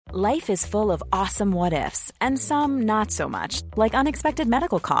Life is full of awesome what-ifs, and some not so much, like unexpected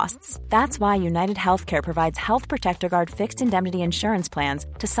medical costs. That's why United Healthcare provides Health Protector Guard fixed indemnity insurance plans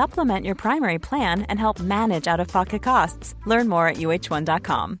to supplement your primary plan and help manage out-of-pocket costs. Learn more at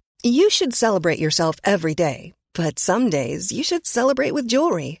uh1.com. You should celebrate yourself every day, but some days you should celebrate with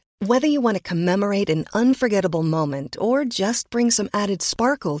jewelry. Whether you want to commemorate an unforgettable moment or just bring some added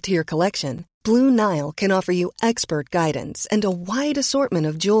sparkle to your collection, Blue Nile can offer you expert guidance and a wide assortment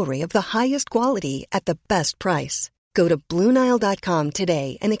of jewelry of the highest quality at the best price. Go to BlueNile.com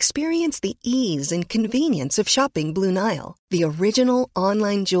today and experience the ease and convenience of shopping Blue Nile, the original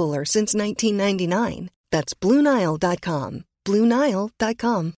online jeweler since 1999. That's BlueNile.com.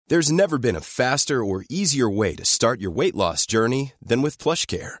 BlueNile.com. There's never been a faster or easier way to start your weight loss journey than with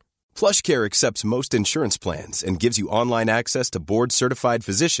PlushCare. PlushCare accepts most insurance plans and gives you online access to board-certified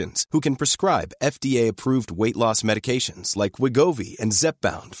physicians who can prescribe FDA-approved weight loss medications like Wegovy and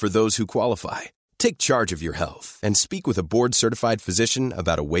Zepbound for those who qualify. Take charge of your health and speak with a board-certified physician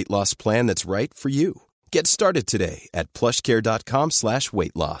about a weight loss plan that's right for you. Get started today at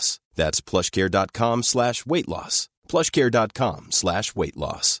plushcare.com/weight loss. That's plushcare.com/weight loss. plushcare.com/weight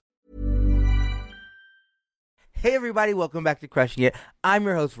loss. Hey everybody, welcome back to Crushing It. I'm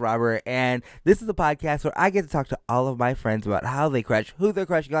your host Robert, and this is a podcast where I get to talk to all of my friends about how they crush, who they're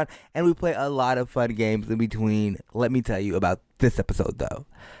crushing on, and we play a lot of fun games in between. Let me tell you about this episode though.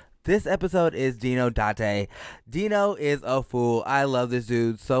 This episode is Dino Date. Dino is a fool. I love this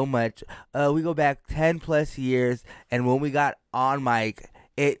dude so much. We go back 10 plus years, and when we got on mic,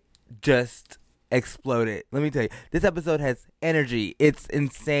 it just exploded. Let me tell you, this episode has energy. It's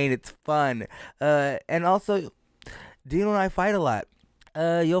insane. It's fun. And also, Dino and I fight a lot.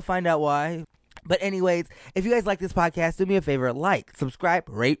 You'll find out why. But anyways, if you guys like this podcast, do me a favor. Like, subscribe,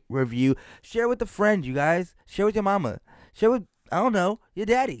 rate, review. Share with a friend, you guys. Share with your mama. Share with, I don't know, your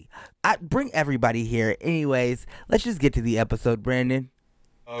daddy. Bring everybody here. Anyways, let's just get to the episode, Brandon.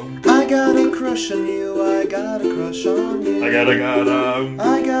 I got a crush on you, I got a crush on you. I got a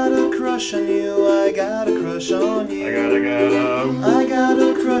crush on you, I got a crush on you. I got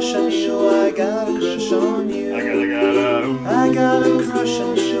a crush on you, I got a crush on you. I got a crush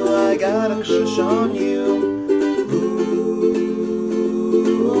on you, I got a crush on you.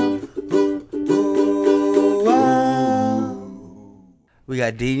 We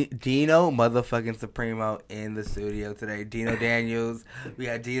got Dino motherfucking Supremo in the studio today. Dino Daniels. We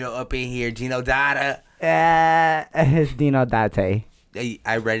got Dino up in here. Dino Dada. It's Dino Date.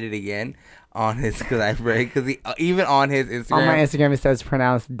 I read it again on his, because he even on his Instagram. On my Instagram, it says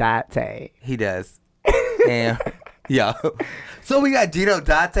pronounced Date. He does. And yeah. So we got Dino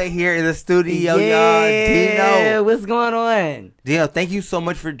Date here in the studio, y'all. Dino. What's going on? Dino, thank you so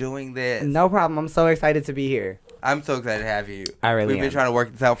much for doing this. No problem. I'm so excited to be here. I'm so excited to have you. We've been trying to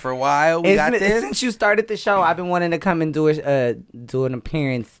work this out for a while. We got this. Since you started the show, I've been wanting to come and do an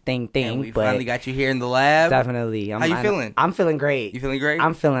appearance thing. And we finally got you here in the lab. Definitely. How you feeling? I'm feeling great. You feeling great?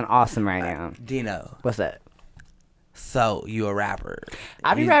 I'm feeling awesome right now. Dino. What's up? So, you a rapper.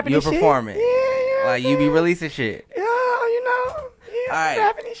 I be rapping You're shit. performing. Yeah. Like, you be releasing shit. Yeah, you know. Yeah, All right.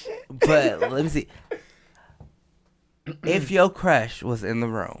 rapping and shit. But, let me see. If your crush was in the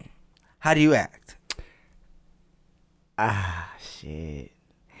room, how do you act? Shit.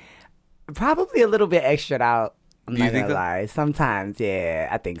 Probably a little bit extra out. I'm Do you not think gonna so? lie. Sometimes, yeah,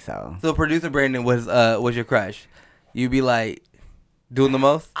 I think so. So, producer Brandon was your crush. You'd be like, doing the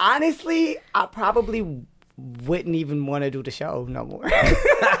most? Honestly, I probably wouldn't even want to do the show no more.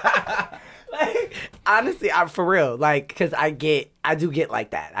 Like, honestly, I'm for real. Like, cause I do get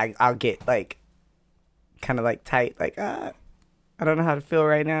like that. I'll get like, kind of like tight. Like, I don't know how to feel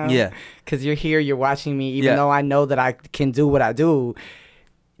right now. Yeah. Cause you're here, you're watching me, even though I know that I can do what I do.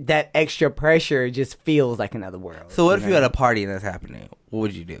 That extra pressure just feels like another world. So what if you're at a party and that's happening? What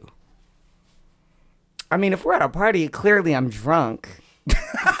would you do? I mean, if we're at a party, clearly I'm drunk.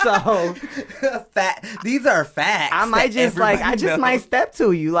 So These are facts. I might just might step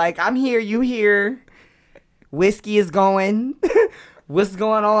to you. Like, I'm here, you here. Whiskey is going. What's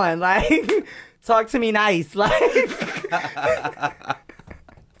going on? Like, talk to me nice. Like,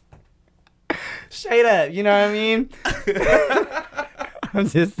 straight up. You know what I mean? I'm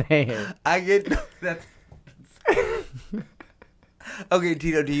just saying. I get that. Okay,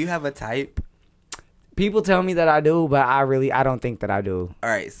 Tito, do you have a type? People tell me that I do, but I don't think that I do. All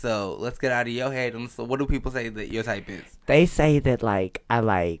right, so let's get out of your head. So what do people say that your type is? They say that, like, I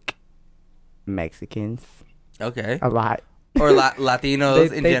like Mexicans. Okay. A lot. Or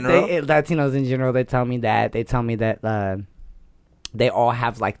Latinos in general? Latinos in general, they tell me that. They tell me that they all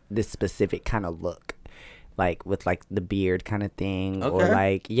have, like, this specific kind of look. like with like the beard kind of thing, or Okay.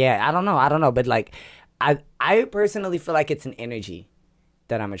 like I don't know, but like I personally feel like it's an energy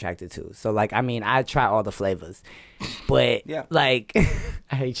that I'm attracted to. So like, I mean, I try all the flavors, but Yeah. like,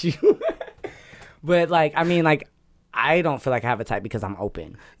 I hate you. But like, I mean, like, I don't feel like I have a type because I'm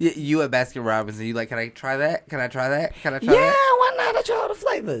open. You at Baskin Robbins, and you like, can I try that? Can I try that? Can I try Yeah, that? why not? I try all the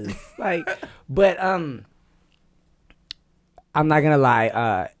flavors. Like, but I'm not gonna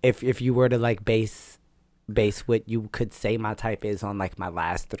lie. If you were to like base what you could say my type is on like my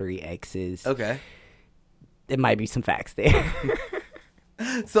last 3 exes, Okay. it might be some facts there.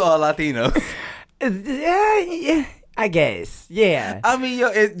 So all Latinos. Yeah, I guess. Yeah. I mean,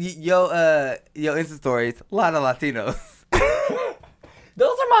 your Insta stories, a lot of Latinos.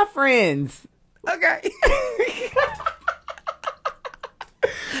 Those are my friends. Okay.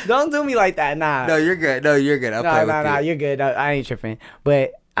 Don't do me like that. Nah. No, you're good. I'll play with you. You're good. I ain't tripping.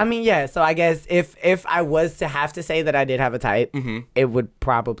 But I mean, yeah. So I guess if I was to have to say that I did have a type, it would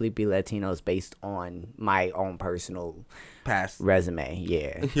probably be Latinos based on my own personal Pass. resume.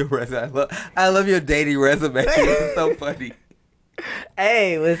 Yeah. Your resume. I love your dating resume. It's so funny.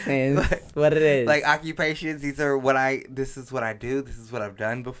 Hey, listen, it's what it is. Like occupations, this is what I do, this is what I've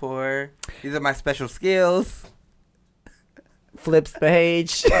done before. These are my special skills. Flips the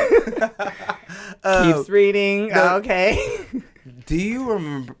page. Keeps reading. no. Okay. Do you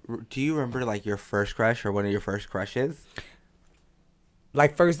remember like your first crush or one of your first crushes?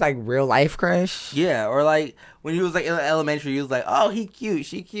 Like first, like real life crush. Yeah, or like when you was like in elementary, you was like, oh, he cute,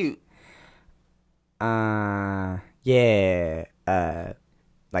 she cute. Yeah.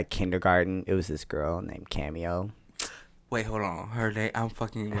 Like kindergarten, it was this girl named Cameo. Wait, hold on. Her name, I'm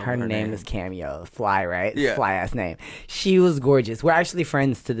fucking. Her name is Cameo. Fly, right? Yeah. Fly ass name. She was gorgeous. We're actually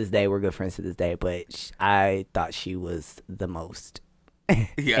friends to this day. We're good friends to this day. But I thought she was the most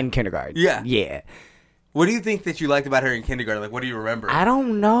in kindergarten. Yeah. Yeah. What do you think that you liked about her in kindergarten? Like, what do you remember? I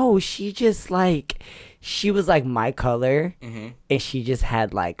don't know. She just like, she was like my color, and she just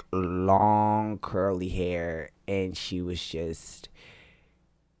had like long curly hair, and she was just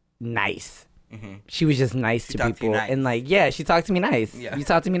nice. She was just nice to talked to you people, nice. and like, yeah, she talked to me nice. Yeah. You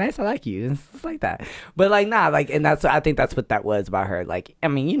talk to me nice, I like you. It's like that. But like, nah, like, and that's, I think that's what that was about her. Like, I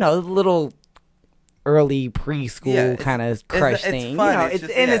mean, you know, little early preschool kind of crush it's thing. fun. You know, It's it's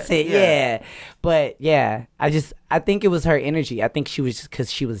just- innocent, yeah. yeah. But yeah, I think it was her energy. I think she was just because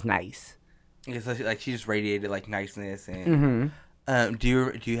she was nice. Yeah, so she just radiated like niceness and. Do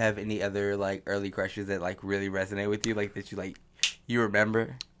you have any other like early crushes that like really resonate with you, like that you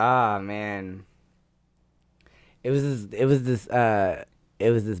remember? Ah, man. It was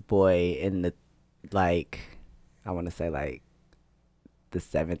this boy in the, like, I want to say like the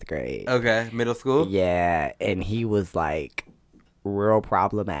 7th grade. Okay, middle school. Yeah, and he was like real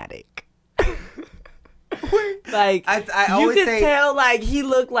problematic. Like, I you always could say- tell, like, he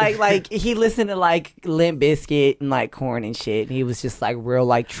looked like he listened to like Limp Bizkit and like Korn and shit, and he was just like real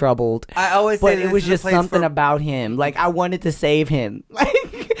like troubled. I always But say it this was is a just place something for- about him. Like, I wanted to save him. Like,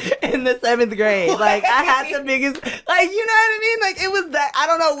 in the 7th grade. Like, I had the biggest, like, you know what I mean? Like, it was that, I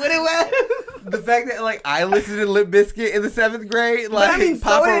don't know what it was. The fact that like I listened to Limp Bizkit in the 7th grade, But like I mean,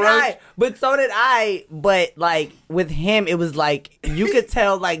 Papa so did Roach. I. But so did I. But, like, with him, it was like, you could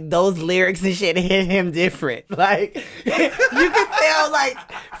tell, like, those lyrics and shit hit him different. Like, you could tell, like,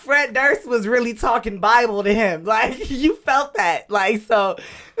 Fred Durst was really talking Bible to him. Like, you felt that. Like, so.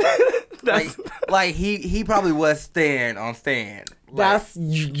 That's, Like he probably was Stan on Stan. Like, that's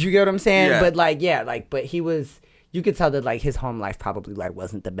you get what I'm saying? Yeah. But, like, yeah, like, but he was. You could tell that, like, his home life probably, like,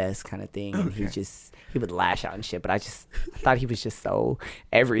 wasn't the best kind of thing. And he would lash out and shit. But I thought he was just so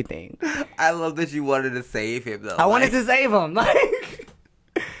everything. I love that you wanted to save him though. I wanted to save him.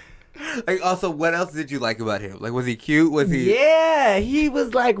 Like also, what else did you like about him? Like, was he cute? Was he? Yeah, he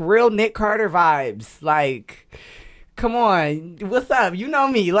was like real Nick Carter vibes. Like, come on, what's up? You know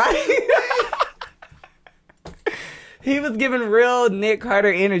me. Like, he was giving real Nick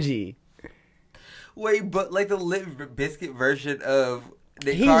Carter energy. Wait, but like the Limp Bizkit version of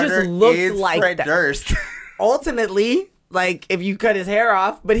Nick He Carter just looked is like Fred that. Durst. Ultimately, like, if you cut his hair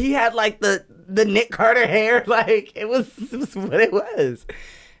off, but he had like the Nick Carter hair. Like, it was what it was.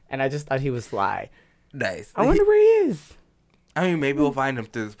 And I just thought he was fly. Nice. I wonder where he is. I mean, maybe we'll find him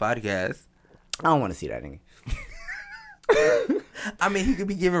through this podcast. I don't want to see that nigga. I mean, he could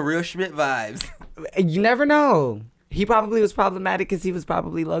be giving real Schmidt vibes. You never know. He probably was problematic because he was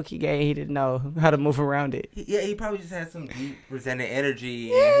probably low-key gay. He didn't know how to move around it. Yeah, he probably just had some deep resented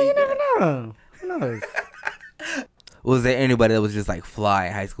energy. Yeah, and you never know. Who knows? Was there anybody that was just like fly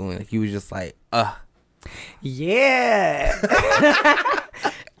in high school? And like, he was just like, Yeah.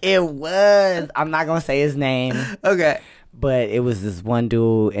 It was. I'm not gonna say his name. Okay. But it was this one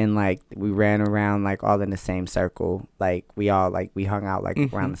dude, and like we ran around like all in the same circle. Like we all we hung out like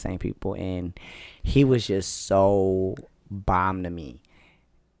around the same people, and he was just so bomb to me.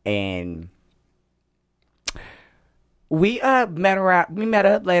 And we met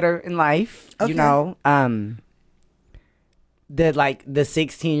up later in life. Okay. You know, the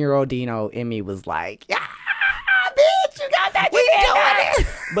 16-year-old Dino in me was like, yeah, bitch, you got that. We doing it.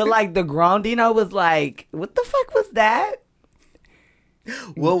 But like the grown Dino was like, what the fuck was that?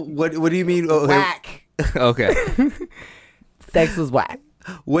 Well, what do you mean? Oh, Whack. Okay. Sex was whack.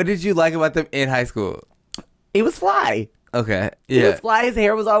 What did you like about them in high school? He was fly. Okay. He was Yeah. fly. His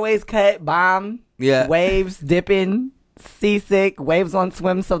hair was always cut, bomb. Yeah. Waves dipping, seasick, waves on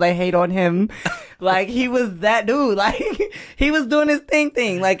swim, so they hate on him. Like, he was that dude. Like, he was doing his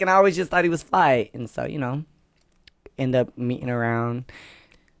thing. Like, and I always just thought he was fly. And so, you know, end up meeting around.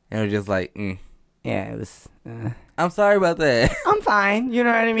 And it was just like, Yeah, it was. I'm sorry about that. I'm fine. You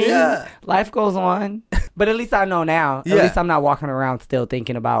know what I mean? Yeah. Life goes on. But at least I know now. Yeah. At least I'm not walking around still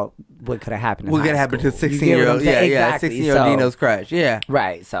thinking about what could have happened. What could happen to a 16-year-old? Yeah, Exactly. 16-year-old Dino's crush. Yeah.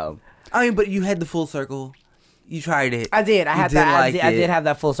 Right. So I mean, but you had the full circle. You tried it. I did. I You had did that. like I it. did have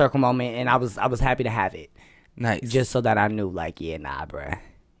that full circle moment, and I was happy to have it, Nice. just so that I knew, like, yeah, nah, bruh,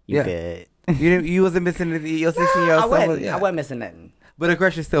 you Yeah. good. you wasn't missing your 16-year-old I self. wasn't. Yeah. I wasn't missing nothing. But a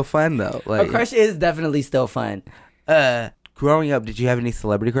crush is still fun though. Like, A crush is definitely still fun. growing up, did you have any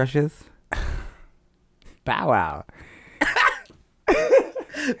celebrity crushes? Bow Wow.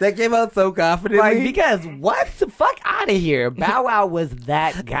 That came out so confidently. Like, because what? Fuck out of here. Bow Wow was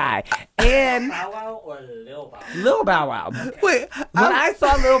that guy. And Bow Wow or Lil Bow Wow? Lil Bow Wow. Wait, When I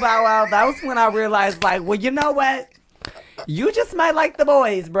saw Lil Bow Wow, that was when I realized, like, well, you know what? You just might like the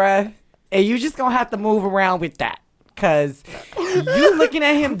boys, bruh. And you just gonna have to move around with that. Because you looking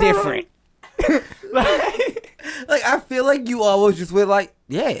at him different. like I feel like you always just went like,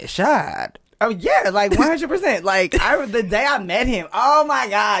 yeah, Shad. Oh, yeah, like 100%. Like, the day I met him, oh my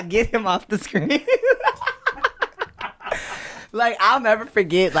God, get him off the screen. Like, I'll never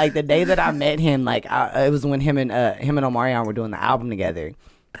forget, like, the day that I met him, like, it was when him and Omarion were doing the album together.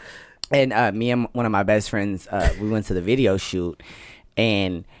 And me and one of my best friends, we went to the video shoot,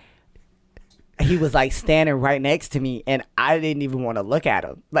 and he was, like, standing right next to me, and I didn't even want to look at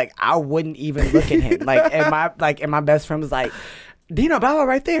him. Like, I wouldn't even look at him. And my best friend was like, Dino Bow Wow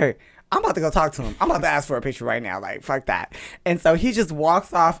right there. I'm about to go talk to him. I'm about to ask for a picture right now. Like, fuck that. And so he just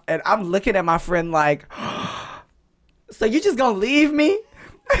walks off, and I'm looking at my friend like, so you just gonna leave me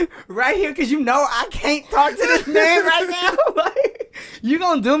right here because you know I can't talk to this man right now? Like, you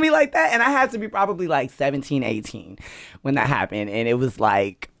gonna do me like that? And I had to be probably like 17, 18 when that happened. And it was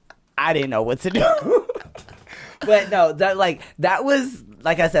like, I didn't know what to do. But no, that was,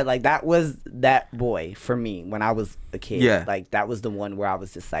 like I said, like, that was that boy for me when I was a kid. Yeah. Like, that was the one where I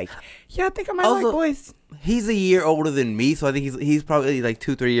was just like, yeah, I think I might Also, like boys. He's a year older than me, so I think he's probably like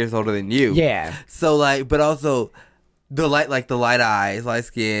 2-3 years older than you. Yeah. So like, but also the light eyes, light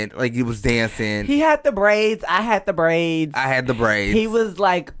skin, like he was dancing. He had the braids. I had the braids. I had the braids. He was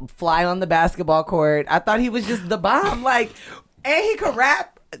like fly on the basketball court. I thought he was just the bomb. Like, and he could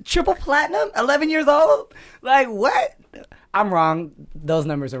rap. Triple platinum, 11 years old. Like, what? I'm wrong. Those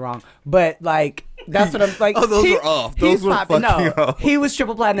numbers are wrong. But like, that's what I'm like. Oh, those were off. Those he's were popping. fucking No, off. he was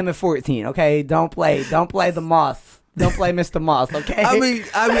triple platinum at 14. Okay, don't play the Moss. Don't play Mr. Moss. Okay. I mean,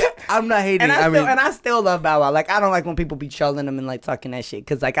 I'm not hating. And I I still love Bow Wow. Like, I don't like when people be trolling him and like talking that shit,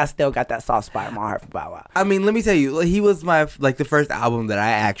 because like I still got that soft spot in my heart for Bow Wow. I mean, let me tell you, he was my the first album that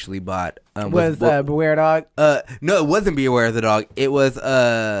I actually bought. Was Beware Dog? No, it wasn't Beware of the Dog. It was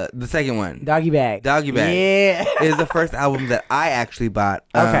the second one. Doggy Bag. Doggy Bag. Yeah. Is the first album that I actually bought.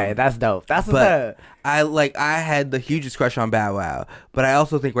 Okay, that's dope. That's what's But up. I had the hugest crush on Bow Wow, but I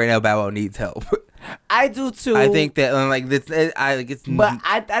also think right now Bow Wow needs help. I do too. I think that it's But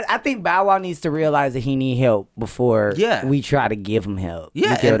I think Bow Wow needs to realize that he need help before Yeah. we try to give him help. Yeah,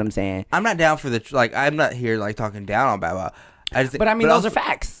 You get and what I'm saying? I'm not down for I'm not here talking down on Bow Wow. I just think, But I mean, those also, are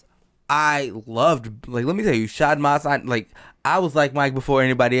facts. I loved let me tell you, Shad Moss. I was like Mike before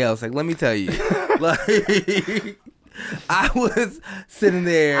anybody else. Like, let me tell you, like I was sitting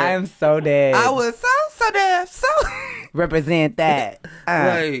there. I am so dead. I was so deaf. So Represent that.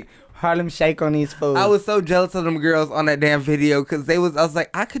 like Harlem Shake on these fools. I was so jealous of them girls on that damn video because I was like,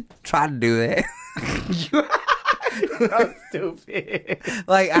 I could try to do that. so stupid.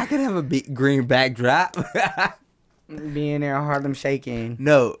 Like, I could have a big green backdrop. Being there, Harlem Shaking.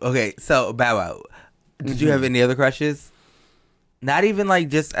 No, okay. So Bow Wow, did you have any other crushes? Not even like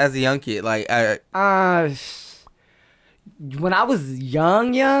just as a young kid. Like, When I was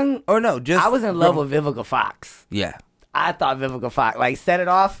young, Or no, just I was in love with Vivica Fox. Yeah. I thought Vivica Fox, like, set it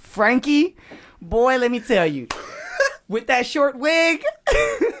off. Frankie, boy, let me tell you, with that short wig,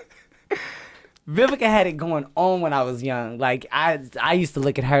 Vivica had it going on when I was young. Like, I used to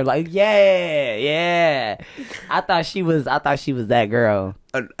look at her like, yeah. I thought she was that girl.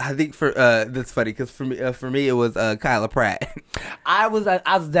 I think that's funny because for me it was Kyla Pratt. I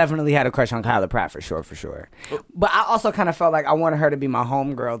definitely had a crush on Kyla Pratt for sure. But I also kind of felt like I wanted her to be my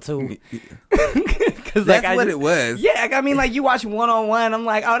homegirl too. Cause that's what it was. Yeah, I mean, like, you watch One-on-One, I'm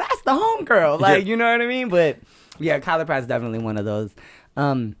like, oh, that's the homegirl. Like, you know what I mean? But yeah, Kyla Pratt's definitely one of those.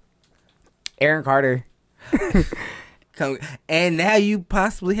 Aaron Carter. And now you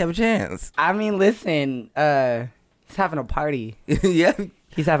possibly have a chance. I mean, listen, he's having a party. Yeah.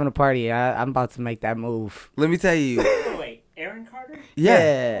 He's having a party. I'm about to make that move. Let me tell you. Oh, wait, Aaron Carter?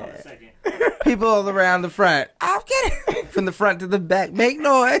 Yeah. Hold on a second. People all around the front. I'm kidding. From the front to the back. Make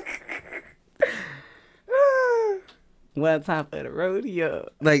noise. One time for the rodeo.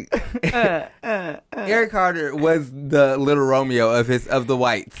 Like, Aaron Carter was the little Romeo of the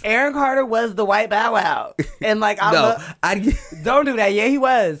whites. Aaron Carter was the white Bow Wow. And like, don't do that. Yeah, he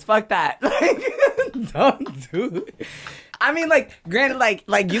was. Fuck that. Like, don't do it. I mean, like, granted,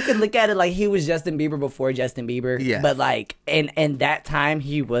 like you could look at it like he was Justin Bieber before Justin Bieber. Yeah. But like, in that time,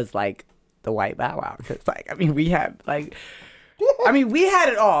 he was like the white Bow Wow. Cause like, I mean, we had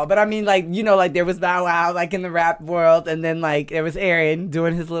it all, but I mean, like, you know, like, there was Bow Wow, like, in the rap world, and then, like, there was Aaron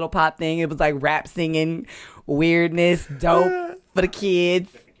doing his little pop thing. It was, like, rap singing, weirdness, dope for the kids.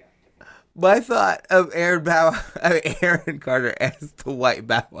 My thought of Aaron Carter as the white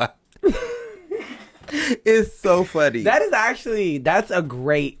Bow Wow is so funny. That's a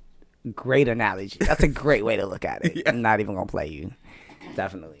great analogy. That's a great way to look at it. Yeah. I'm not even gonna play you.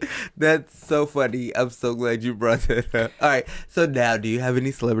 Definitely. That's so funny. I'm so glad you brought that up. All right. So now, do you have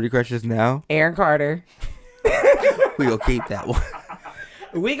any celebrity crushes now? Aaron Carter. We gonna keep that one.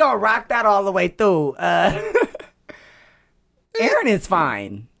 We gonna rock that all the way through. Aaron is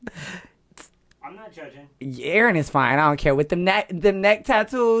fine. I'm not judging. Aaron is fine. I don't care. With them neck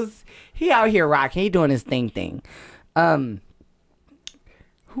tattoos, he out here rocking. He doing his thing. Who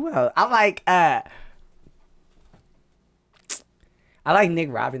else? I like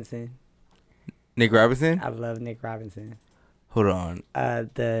Nick Robinson. Nick Robinson? I love Nick Robinson. Hold on.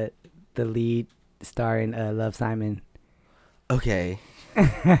 The lead star in Love, Simon. Okay.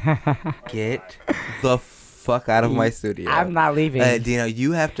 Get the fuck out of my studio. I'm not leaving. Dino,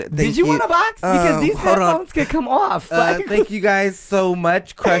 you have to. Did you want a box? Because these headphones could come off. Thank you guys so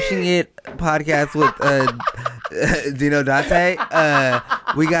much. Crushing It podcast with Dino Dante.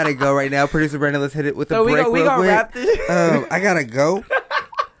 We gotta go right now. Producer Brandon, let's hit it with a break we real gonna quick. wrap this. I gotta go.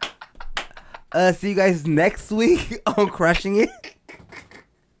 See you guys next week on Crushing It.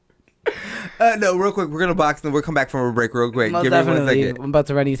 No, real quick. We're gonna box and we'll come back from a break real quick. Most Give me 1 definitely. second. I'm about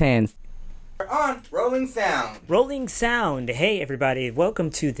to run these hands. We're on Rolling Sound. Rolling Sound. Hey, everybody. Welcome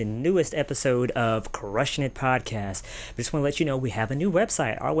to the newest episode of Crushing It Podcast. I just want to let you know we have a new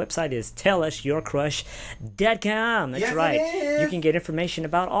website. Our website is tellusyourcrush.com. That's Yes, right. it is. You can get information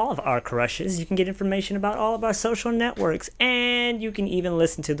about all of our crushes. You can get information about all of our social networks. And you can even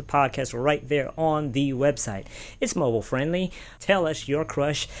listen to the podcast right there on the website. It's mobile friendly.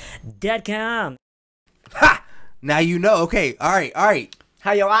 Tellusyourcrush.com. Ha! Now you know. Okay. All right.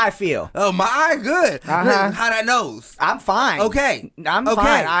 How your eye feel? Oh, my eye good. Uh-huh. How that nose? I'm fine. Okay. I'm Okay.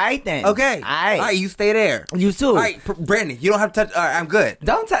 fine. All right then. Okay. All right. All right, you stay there. You too. All right, Brandon, you don't have to touch. All right, I'm good.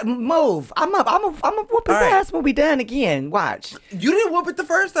 Don't move. I'm up. I'm a whoop his All right. ass when we done again. Watch. You didn't whoop it the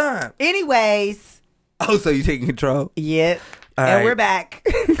first time. Anyways. Oh, so you taking control? Yeah. All And right. we're back.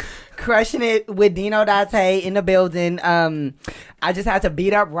 Crushing it with Dino Dante in the building. I just had to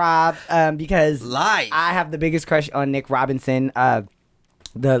beat up Rob because Lies. I have the biggest crush on Nick Robinson,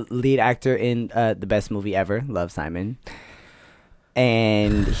 the lead actor in the best movie ever, Love, Simon.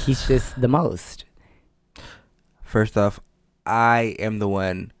 And he's just the most. First off, I am the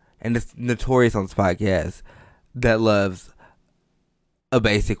one, and it's notorious on this podcast, that loves a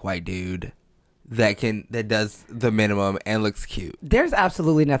basic white dude that does the minimum and looks cute. There's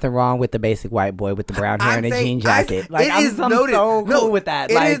absolutely nothing wrong with the basic white boy with the brown hair and a jean jacket. I'm noted. so cool with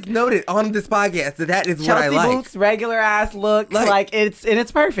that. It is noted on this podcast that is what I Chelsea like. Boots, regular ass look, like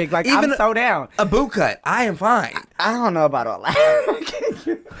it's perfect. Like, even I'm so down. A boot cut, I am fine. I don't know about all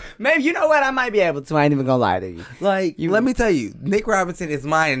that. Maybe, you know what? I might be able to. I ain't even gonna lie to you. Like, let me tell you, Nick Robinson is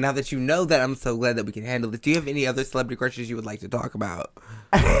mine, and now that you know that, I'm so glad that we can handle it. Do you have any other celebrity crushes you would like to talk about?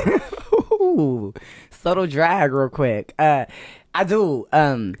 Ooh, subtle drag real quick. I do.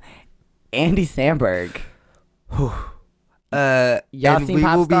 Andy Samberg. Y'all and seen we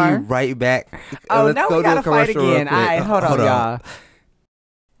will Popstar? be right back. Oh, Let's now go we to a gotta fight commercial real again. quick. All right, hold on, y'all.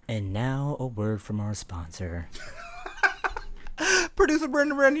 And now a word from our sponsor. Producer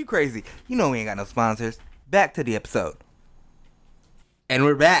Brenda, you crazy. You know we ain't got no sponsors. Back to the episode. And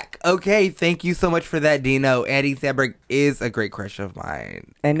we're back. Okay, thank you so much for that, Dino. Andy Samberg is a great crush of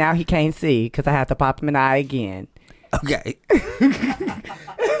mine. And now he can't see because I have to pop him in the eye again. Okay.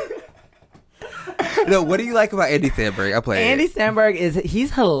 No, what do you like about Andy Samberg? I play Andy Samberg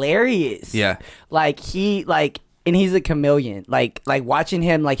he's hilarious. Yeah. And he's a chameleon. Like watching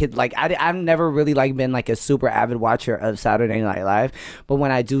him, I've never really been a super avid watcher of Saturday Night Live, but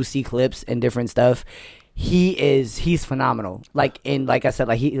when I do see clips and different stuff, he's phenomenal. Like I said,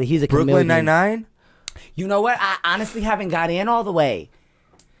 he's a chameleon. Brooklyn Nine-Nine? You know what? I honestly haven't got in all the way.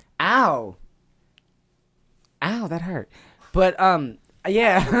 Ow, that hurt. But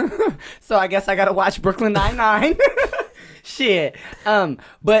yeah. So I guess I gotta watch Brooklyn Nine-Nine. Shit.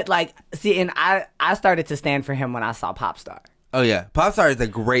 But and I started to stand for him when I saw Popstar. Oh yeah, Popstar is a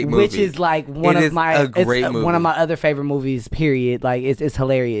great movie. Which is one of my other favorite movies. Period. It's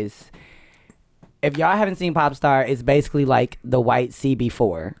hilarious. If y'all haven't seen Popstar, it's basically like the white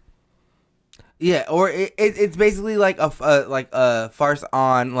CB4. Yeah, or it's basically like a farce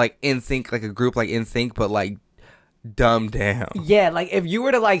on NSYNC, like a group like NSYNC, but dumbed down. Yeah, if you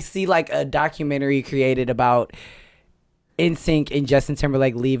were to see a documentary created about NSYNC and Justin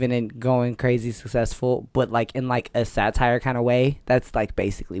Timberlake leaving and going crazy successful, but in a satire kind of way, that's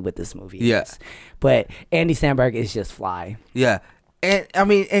basically what this movie is. But Andy Samberg is just fly. Yeah. And I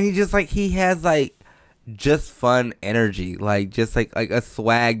mean, and he just he has just fun energy, just a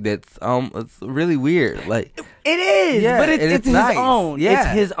swag that's it's really weird. It is, yeah, but it's his nice. own. Yeah.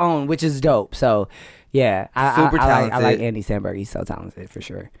 It's his own, which is dope. So yeah, Super talented. I like Andy Samberg. He's so talented for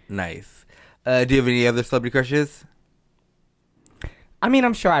sure. Nice. Do you have any other celebrity crushes? I mean,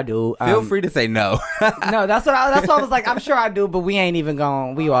 I'm sure I do. Feel free to say no. No, that's what I was like. I'm sure I do, but we ain't even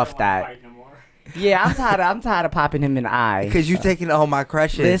going. We off that. Yeah, I'm tired of popping him in the eye. Because you taking all my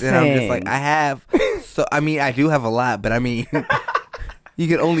crushes, and I'm just I have. So I mean, I do have a lot, but I mean, you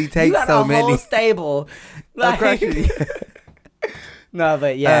can only take you got so a many. Whole stable. Crushes. No,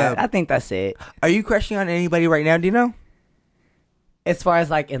 but yeah, I think that's it. Are you crushing on anybody right now? Do you know? As far as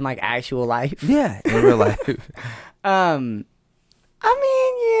in actual life? Yeah, in real life. I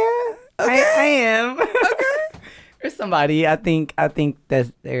mean, yeah, okay. I am. Okay. There's somebody. I think that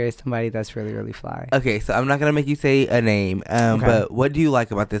there is somebody that's really, really fly. Okay, so I'm not gonna make you say a name. Okay. But what do you like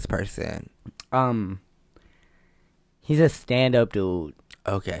about this person? He's a stand-up dude.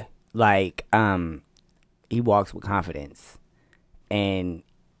 Okay. He walks with confidence, and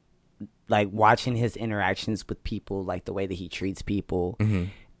watching his interactions with people, the way that he treats people, mm-hmm.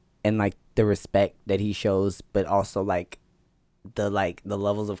 and the respect that he shows, but also the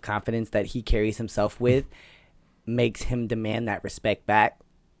levels of confidence that he carries himself with makes him demand that respect back.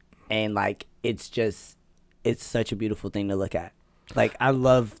 And it's such a beautiful thing to look at. I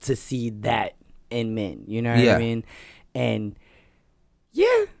love to see that in men, you know what I mean? And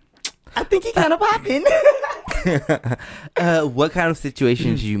yeah, I think he kind of popping. What kind of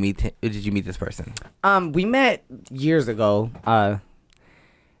situation did you meet this person? We met years ago,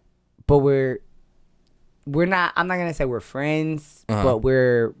 but we're not. I'm not gonna say we're friends, but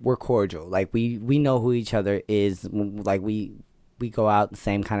we're cordial. We know who each other is. We go out the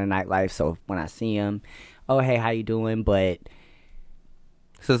same kind of nightlife. So when I see him, oh hey, how you doing? But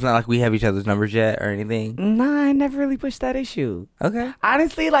so it's not like we have each other's numbers yet or anything. Nah, I never really pushed that issue. Okay.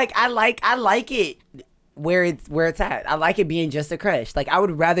 Honestly, I like it where it's at. I like it being just a crush. I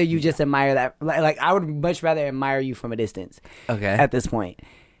would rather you just admire that. I would much rather admire you from a distance. Okay. At this point,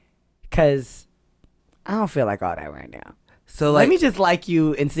 because I don't feel like all that right now. So let me just like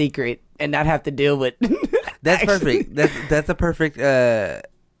you in secret and not have to deal with. That's perfect. That's a perfect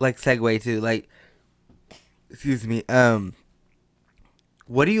segue to excuse me.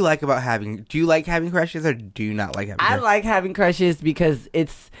 What do you like about do you like having crushes or do you not like having crushes? I like having crushes because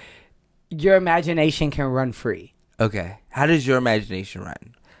your imagination can run free. Okay. How does your imagination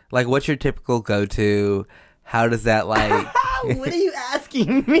run? What's your typical go-to? How does that What are you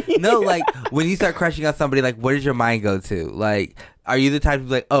asking me? No, when you start crushing on somebody, what does your mind go to? Are you the type to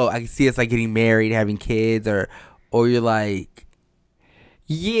be oh, I can see us getting married, having kids, or you're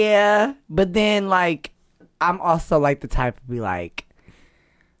yeah, but then I'm also the type to be I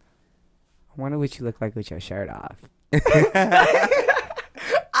wonder what you look like with your shirt off.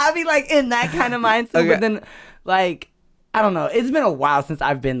 I'll be in that kind of mindset, okay. But then I don't know. It's been a while since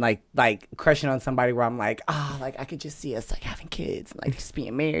I've been crushing on somebody where I'm I could just see us having kids, just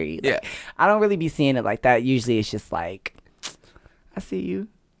being married. Yeah. I don't really be seeing it like that. Usually it's just I see you.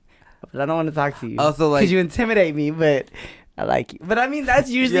 But I don't want to talk to you. Also, like, because you intimidate me, but I like you. But I mean, that's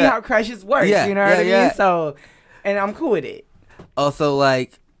usually how crushes work. Yeah, you know what I mean? So, and I'm cool with it. Also,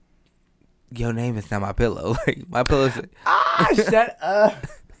 like, your name is not my pillow. Like, my pillow's... Shut up.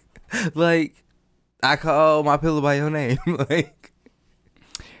 Like, I call my pillow by your name. Like,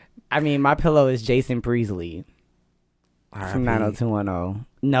 I mean, my pillow is Jason Priestley from 90210.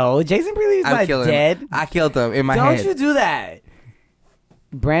 No, Jason Priestley is not dead. I killed him in my head. Don't you do that.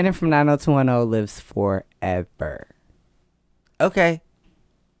 Brandon from 90210 lives forever. Okay.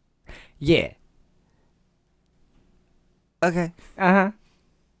 Yeah. Okay. Uh-huh.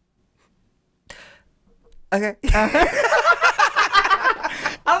 Okay.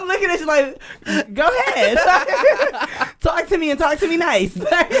 I'm looking at you like, go ahead. Talk to me and talk to me nice.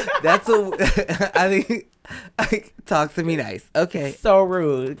 That's what I think. Talk to me nice. Okay. So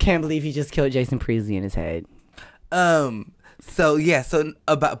rude. Can't believe he just killed Jason Priestley in his head. So yeah. So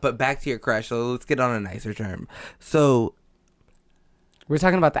but back to your crush. So let's get on a nicer term. So we're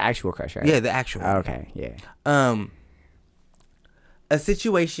talking about the actual crush, right? Yeah, the actual. Okay. Yeah. A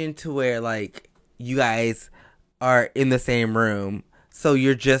situation to where like you guys are in the same room, so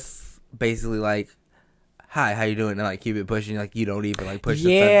you're just basically like, hi, how you doing? And like keep it pushing, like you don't even like push the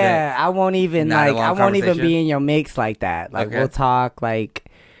subject. Yeah, I won't even be in your mix like that. Like we'll talk, like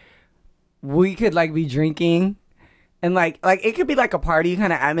we could like be drinking and like it could be like a party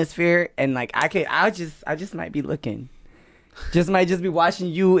kind of atmosphere, and like I just might be looking. Might be watching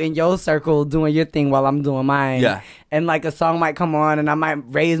you in your circle doing your thing while I'm doing mine. Yeah. And like a song might come on and I might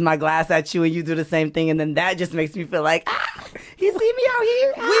raise my glass at you and you do the same thing, and then that just makes me feel like, he see me out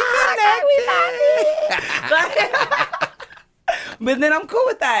here. But then I'm cool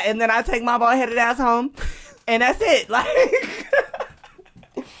with that. And then I take my bald headed ass home and that's it. Like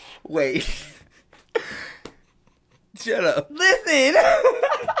wait. Shut up. Listen.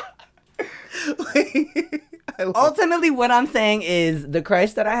 Wait. Ultimately, what I'm saying is the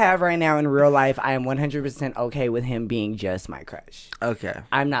crush that I have right now in real life, I am 100% okay with him being just my crush. Okay.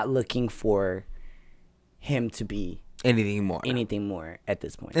 I'm not looking for him to be anything more at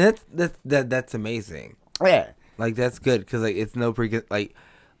this point. And that's amazing. Yeah. Like that's good because like it's no like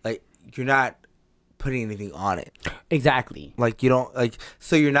you're not putting anything on it. Exactly. Like you don't like,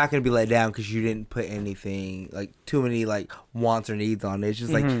 so you're not gonna be let down because you didn't put anything like too many like wants or needs on it. It's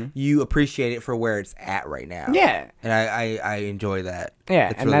just like you appreciate it for where it's at right now. Yeah. And I enjoy that.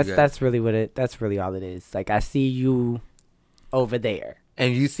 Yeah, it's and really that's really all it is. Like I see you over there.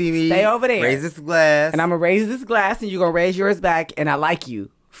 And you see me stay over there. Raise this glass. And I'm gonna raise this glass and you're gonna raise yours back, and I like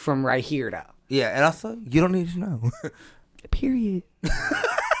you from right here though. Yeah, and also you don't need to know. Period.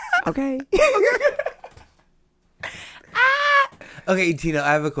 Okay. Okay, Tina,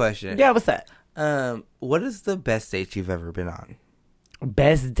 I have a question. Yeah, what's that? What is the best date you've ever been on?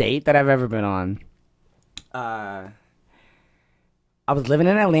 Best date that I've ever been on? I was living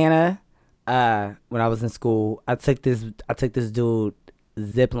in Atlanta when I was in school. I took this dude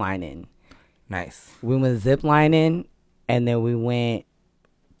zip lining. Nice. We went zip lining and then we went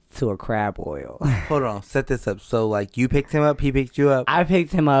to a crab oil. Hold on, set this up. So like you picked him up, he picked you up? I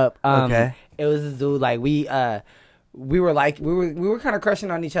picked him up. Okay. It was this dude like we were kind of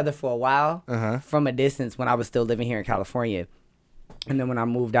crushing on each other for a while from a distance when I was still living here in California. And then when I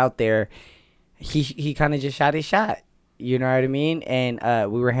moved out there, he kind of just shot his shot. You know what I mean? And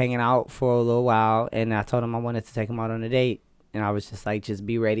we were hanging out for a little while, and I told him I wanted to take him out on a date. And I was just like, just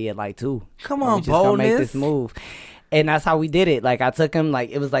be ready at like 2. Come on, just gonna make boldness. this move. And that's how we did it. Like I took him, like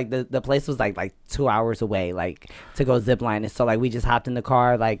it was like the place was like 2 hours away, like to go ziplining. So like we just hopped in the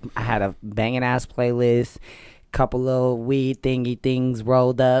car. Like I had a banging ass playlist, couple little weed thingy things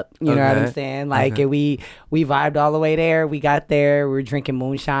rolled up. You know what I'm saying? Like and we vibed all the way there. We got there. We were drinking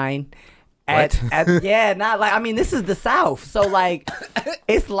moonshine. Yeah, not like, I mean, this is the South, so like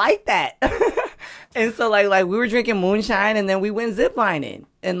it's like that. And so like we were drinking moonshine, and then we went ziplining,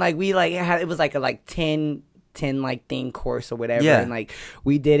 and like we like had, it was like a 10 like thing course or whatever, and like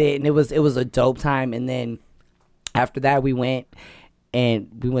we did it, and it was a dope time. And then after that we went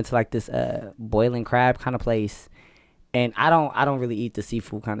to like this boiling crab kind of place. And I don't really eat the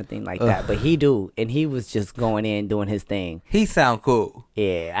seafood kind of thing like that, but he do, and he was just going in doing his thing. He sound cool.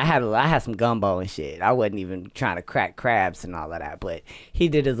 Yeah, I had some gumbo and shit. I wasn't even trying to crack crabs and all of that, but he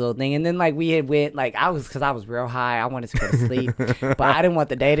did his little thing. And then like we had went, like because I was real high, I wanted to go to sleep, but I didn't want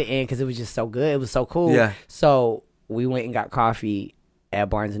the day to end because it was just so good. It was so cool. Yeah. So we went and got coffee at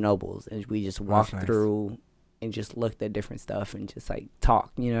Barnes and Nobles, and we just walked through and just looked at different stuff and just like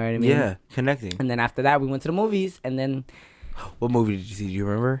talked, you know what I mean? Yeah, connecting. And then after that, we went to the movies, and then what movie did you see? Do you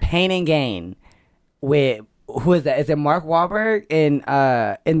remember? Pain and Gain with Who is that? Is it Mark Wahlberg in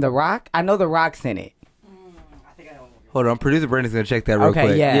The Rock? I know The Rock's in it. Hold on, producer Brandon's gonna check that real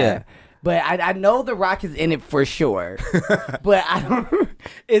quick. Yeah. But I know The Rock is in it for sure. But I don't.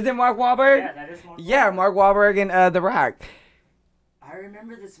 Is it Mark Wahlberg? Yeah, that is Mark Wahlberg. Yeah, Mark Wahlberg and The Rock. I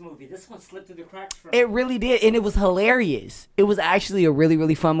remember this movie. This one slipped through the cracks for It really did, and it was hilarious. It was actually a really,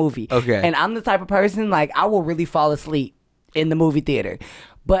 really fun movie. Okay. And I'm the type of person, like, I will really fall asleep in the movie theater.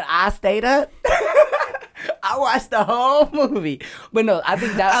 But I stayed up. I watched the whole movie. But no, I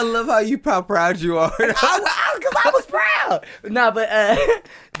think that... I love how proud you are. Because I was proud. No, but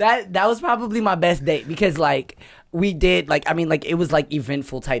that was probably my best date because, like, we did, like, I mean, like, it was, like,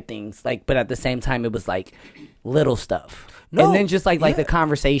 eventful type things. Like, but at the same time, it was, like, little stuff. No, and then just like yeah. the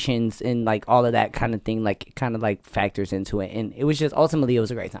conversations and like all of that kind of thing, like kind of like factors into it. And it was just ultimately it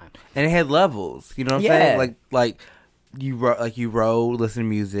was a great time. And it had levels. You know what I'm saying? Like you rode, listen to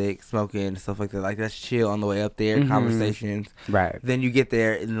music, smoking, stuff like that. Like that's chill on the way up there, conversations. Right. Then you get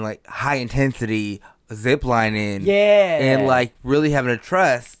there and like high intensity zip lining. Yeah. And like really having to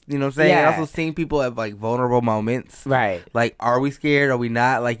trust. You know what I'm saying? Yeah. And also seeing people have like vulnerable moments. Right. Like, are we scared? Are we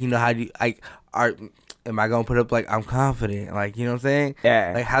not? Like, you know, how do you am I gonna put up like I'm confident? Like, you know what I'm saying?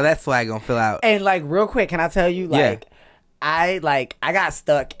 Yeah. Like how that swag gonna fill out. And like real quick, can I tell you, like, Yeah. I got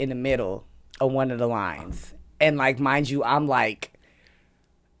stuck in the middle of one of the lines. And like, mind you, I'm like,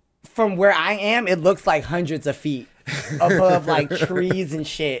 from where I am, it looks like hundreds of feet above like trees and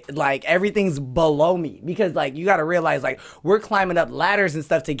shit. Like everything's below me because like you gotta realize like we're climbing up ladders and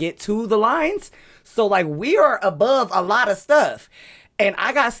stuff to get to the lines. So like we are above a lot of stuff. And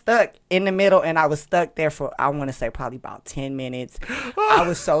I got stuck in the middle, and I was stuck there for, I want to say, probably about 10 minutes. I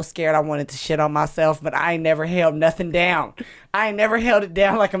was so scared I wanted to shit on myself, but I ain't never held nothing down. I ain't never held it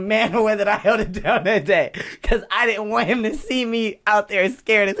down like a man the way that I held it down that day. Because I didn't want him to see me out there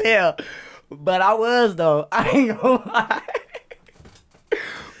scared as hell. But I was, though. I ain't gonna lie.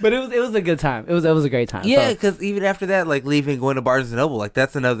 But it was a good time. It was a great time. Yeah, So, because even after that, like leaving, going to Barnes and Noble, like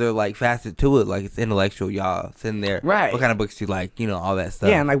that's another like facet to it. Like it's intellectual, y'all sitting there. Right. What kind of books do you like? You know, all that stuff.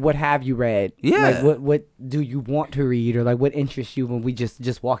 yeah, and like what have you read? Yeah. Like what do you want to read, or like what interests you when we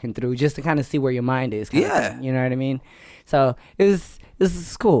just walking through, just to kind of see where your mind is. Kind of Yeah. thing, you know what I mean? So this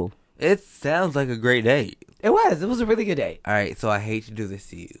is cool. It sounds like a great date. It was a really good date. All right, so I hate to do this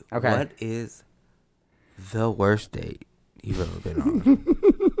to you. Okay. What is the worst date you've ever been on?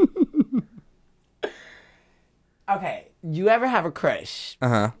 Okay, you ever have a crush,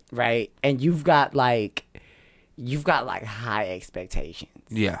 right? And you've got like high expectations.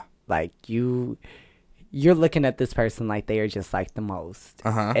 Yeah. Like you're looking at this person like they are just like the most.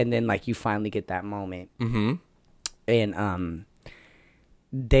 And then like you finally get that moment. Mm-hmm. And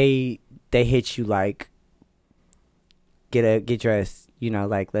they hit you like get dressed, you know,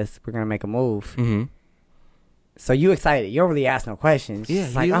 like we're gonna make a move. Mm-hmm. So you excited. You don't really ask no questions. Yeah.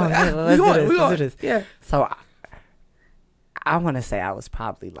 It's like, you oh, like, yeah, let's do this. Yeah. So I want to say I was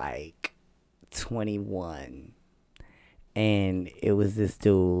probably like 21, and it was this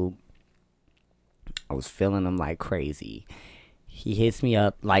dude. I was feeling him like crazy. He hits me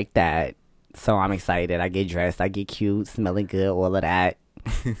up like that, so I'm excited. I get dressed, I get cute, smelling good, all of that.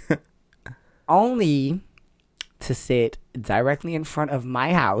 Only to sit directly in front of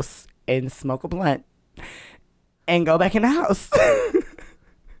my house and smoke a blunt and go back in the house.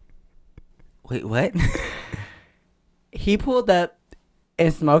 Wait, what? He pulled up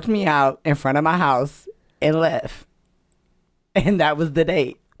and smoked me out in front of my house and left. And that was the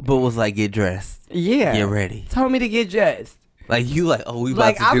date. But was like, get dressed. Yeah. Get ready. Told me to get dressed. Like, you like, oh, we about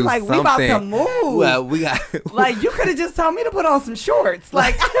Like, to I'm do like, something. we about to move. Well, we got... Like, you could have just told me to put on some shorts.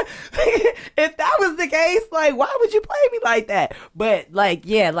 Like, if that was the case, like, why would you play me like that? But, like,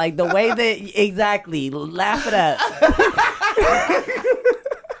 yeah, like, the way that, exactly, laugh it up.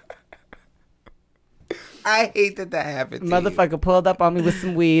 I hate that happened to Motherfucker pulled up on me with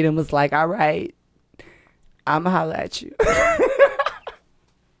some weed and was like, all right, I'ma holler at you.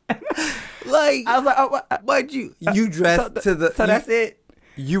 Like, I was like, oh, what? but you dressed to the... So that's it.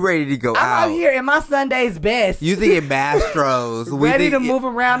 You ready to go I'm out. out here in my Sunday's best. You thinking Mastros. Ready to move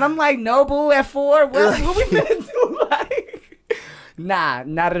around. I'm like, no, boo, at 4. What we finna do? Like, nah,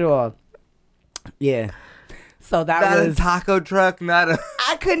 not at all. Yeah. So that not was... a taco truck, not a...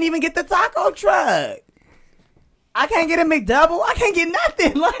 I couldn't even get the taco truck. I can't get a McDouble. I can't get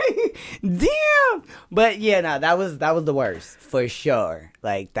nothing. Like, damn. But yeah, no, that was the worst. For sure.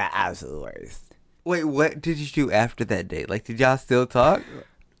 Like, the absolute worst. Wait, what did you do after that date? Like, did y'all still talk?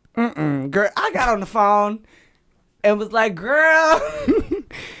 Girl, I got on the phone and was like, girl,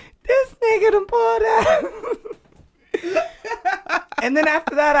 this nigga done pulled out. And then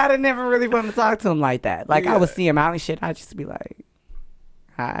after that, I didn't never really want to talk to him like that. Like, I would see him out and shit. I'd just be like,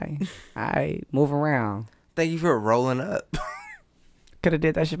 hi, move around. Thank you for rolling up. Could have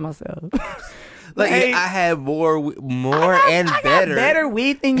did that shit myself. Like, Hey, I had more and I better. got better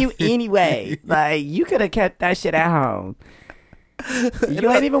weed than you anyway. Like, you could have kept that shit at home.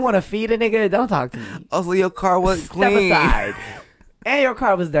 You ain't even want to feed a nigga. Don't talk to me. Also, your car wasn't Step clean. aside. And your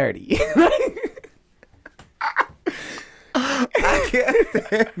car was dirty. I can't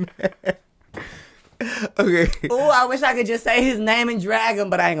stand that. Okay. Oh, I wish I could just say his name and drag him,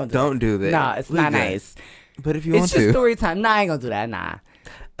 but I ain't gonna do Don't do that. Nah, it's We not good. nice. But if you want It's just to. story time. Nah, I ain't gonna do that. Nah.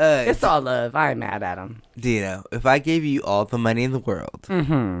 It's all love. I ain't mad at him. Dino, if I gave you all the money in the world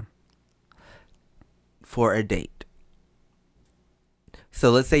for a date. So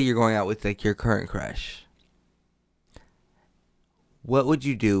let's say you're going out with like your current crush. What would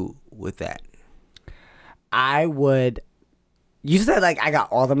you do with that? I would. You said like I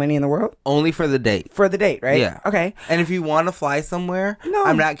got all the money in the world Only for the date. for the date, right? Yeah. Okay. And if you want to fly somewhere, No,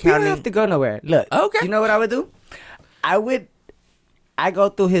 I'm not We counting. don't have to go nowhere. Look. Okay. You know what I would do? I go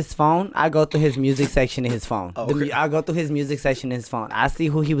through his phone. I go through his music section in his phone. Okay. I go through his music section in his phone. I see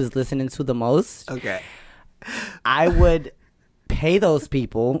who he was listening to the most. Okay. I would pay those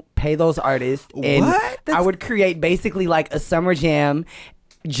people, pay those artists, and What? I would create basically like a summer jam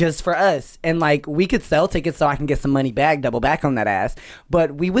just for us. And like we could sell tickets so I can get some money back, double back on that ass.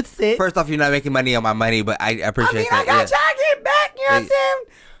 But we would sit. First off, you're not making money on my money, but I appreciate I that. got y'all get back, you know what I'm saying?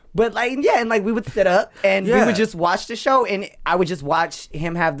 But like, yeah, and like we would sit up and we Yeah. would just watch the show, and I would just watch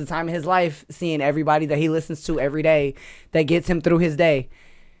him have the time of his life, seeing everybody that he listens to every day that gets him through his day.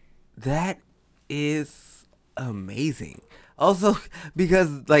 That is amazing. Also, because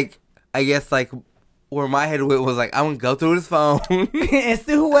like I guess like where my head went was like I'm gonna go through his phone. And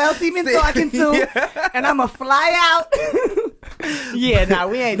see who else he been talking to, and I'm gonna fly out. Yeah, nah,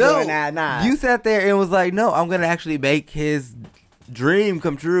 we ain't doing that, nah. You sat there and was like, no, I'm gonna actually make his dream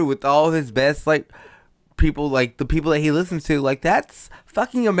come true with all his best like people, like the people that he listens to. Like that's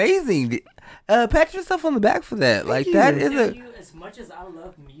fucking amazing. Pat yourself on the back for that. Like you. that I is tell a you, as much as I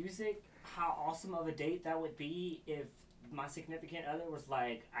love music, how awesome of a date that would be if my significant other was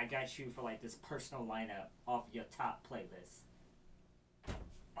like, I got you for like this personal lineup off your top playlist.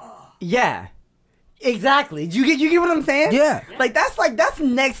 Yeah, exactly. You get what I'm saying? Yeah. Like that's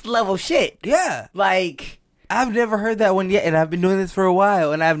next level shit. yeah. Like. I've never heard that one yet, and I've been doing this for a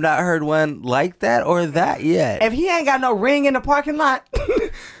while, and I've not heard one like that or that yet. If he ain't got no ring in the parking lot,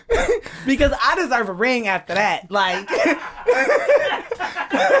 because I deserve a ring after that. Like,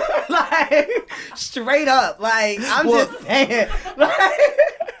 like straight up. Like, I'm just saying.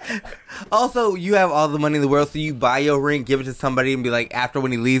 Like, Also, you have all the money in the world, so you buy your ring, give it to somebody, and be like, after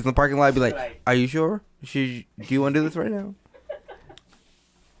when he leaves in the parking lot, be like, Right. "Are you sure? Do you want to do this right now?"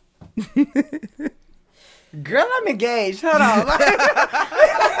 girl, I'm engaged. Hold on.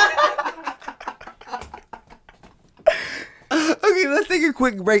 Okay, let's take a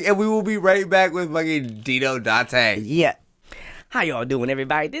quick break, and we will be right back with fucking Dino Dante. Yeah. How y'all doing,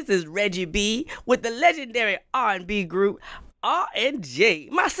 everybody? This is Reggie B with the legendary R&B group R&J.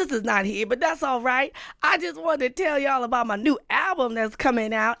 My sister's not here, but that's all right. I just wanted to tell y'all about my new album that's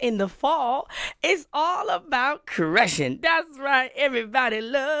coming out in the fall. It's all about crushing. That's right, everybody.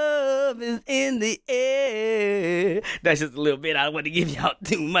 Love is in the air. That's just a little bit. I don't want to give y'all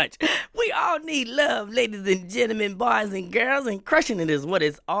too much. We all need love, ladies and gentlemen, boys and girls, and crushing it is what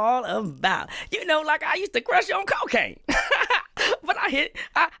it's all about. You know, like I used to crush on cocaine. But I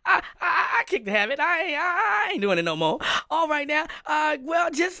kicked the habit. I ain't doing it no more. All right now,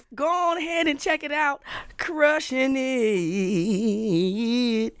 well, just go on ahead and check it out. Crushing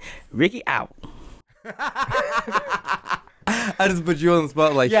it. Ricky out. I just put you on the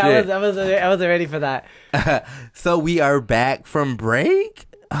spot like Yeah, shit. I wasn't ready for that. So we are back from break.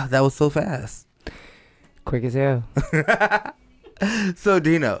 Oh, that was so fast. Quick as hell. So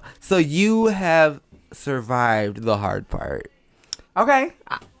Dino, so you have survived the hard part. Okay.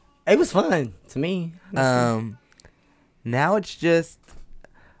 It was fun to me. Now it's just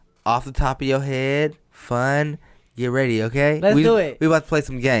off the top of your head, fun. Get ready, okay? Let's do it. We about to play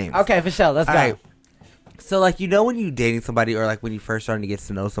some games. Okay, for sure. Let's go. All right. So, like, you know when you dating somebody or, like, when you first starting to get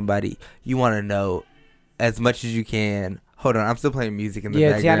to know somebody, you want to know as much as you can. Hold on. I'm still playing music in the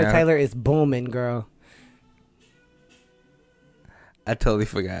Yeah, background. Tiana Taylor is booming, girl. I totally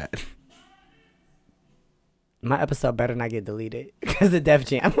forgot. My episode better not get deleted because of Def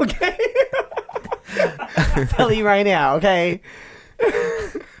Jam, okay? I'm telling you right now, okay?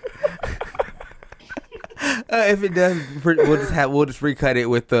 If it does, we'll just recut it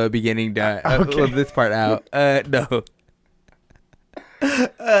with the beginning done. Okay. With this part out. No.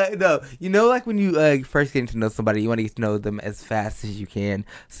 No, you know, like when you first get to know somebody, you want to get to know them as fast as you can.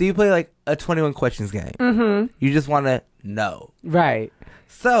 So you play like a 21 questions game. Mm-hmm. You just want to know. Right.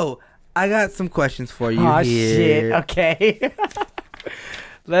 So I got some questions for you Oh, here. shit. Okay.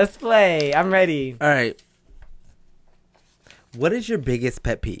 Let's play. I'm ready. All right. What is your biggest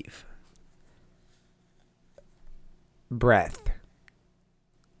pet peeve? Breath.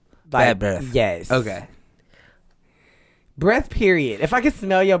 Bad breath. Yes. Okay. Breath, period. If I can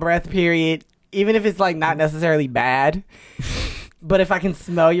smell your breath, period, even if it's like not necessarily bad, but if I can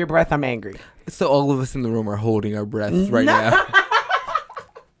smell your breath, I'm angry. So all of us in the room are holding our breaths right now.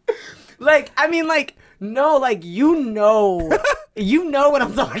 Like, I mean, like, no, like, you know what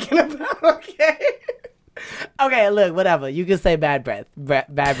I'm talking about, okay? Okay, look, whatever. You can say bad breath. Bad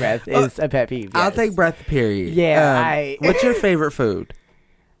breath is a pet peeve. I'll yes. take breath, period. Yeah, What's your favorite food?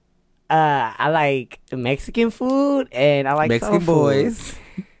 I like Mexican food, and I like Mexican soul boys.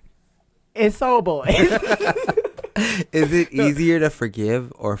 food. It's soul boys. Is it easier to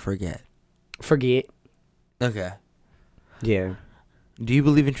forgive or forget? Forget. Okay. Yeah. Do you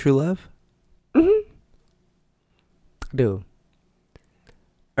believe in true love? Do.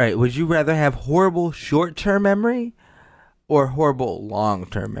 All right. Would you rather have horrible short-term memory or horrible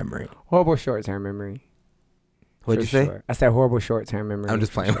long-term memory? Horrible short-term memory. What'd you For say? sure. I said horrible short-term memory. I'm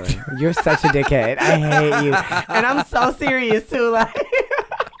just playing with you. You're such a dickhead. I hate you. And I'm so serious, too. Like,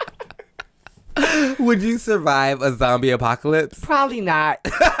 Would you survive a zombie apocalypse? probably not.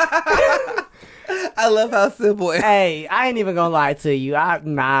 I love how simple it is. Hey, I ain't even gonna lie to you.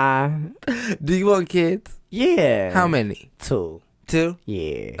 Nah. Do you want kids? Yeah. How many? 2. 2?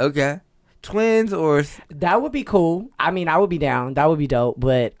 Yeah. Okay. Twins or... That would be cool. I mean, I would be down. That would be dope.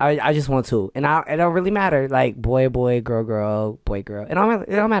 But I just want 2. And it don't really matter. Like, boy, girl, boy, girl. It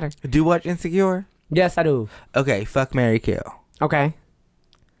don't matter. Do you watch Insecure? Yes, I do. Okay. Fuck, marry, kill. Okay.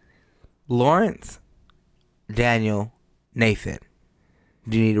 Lawrence, Daniel, Nathan.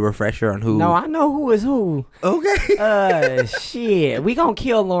 Do you need a refresher on who? No, I know who is who. Okay. Shit. We gonna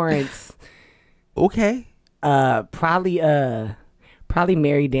kill Lawrence. Okay. Probably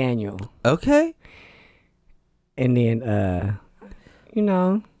marry Daniel. Okay. And then,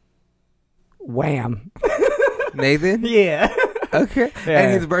 wham. Nathan? Yeah. Okay. Yeah.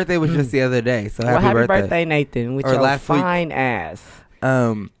 And his birthday was just the other day, so Well, happy birthday, Nathan, with Or your last week. fine ass.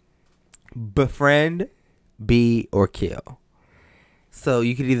 Befriend, be, or kill. So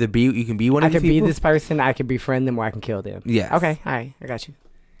you can either be, you can be one I of these can be people. this person, I can befriend them, or I can kill them. Yes. Okay, all right, I got you.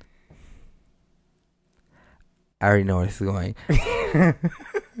 I already know where this is going.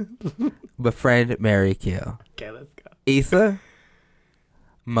 Befriend, marry, kill. Okay, let's go. Issa,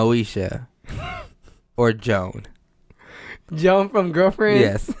 Moesha, or Joan. Joan from Girlfriend?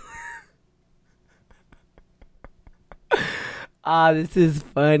 Yes. This is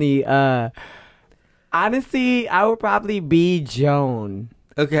funny. Honestly, I would probably be Joan.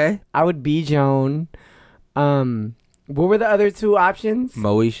 Okay. I would be Joan. What were the other 2 options?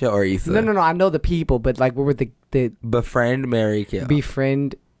 Moesha or Issa? No. I know the people, but like, what were the Befriend, marry, kill.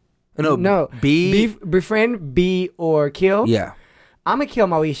 befriend? No. Befriend, be, or kill? Yeah. I'm gonna kill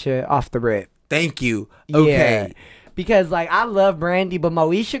Moesha off the rip. Thank you. Okay. Yeah. Because like I love Brandy, but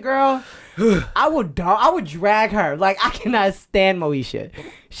Moesha, girl, I would drag her. Like I cannot stand Moesha.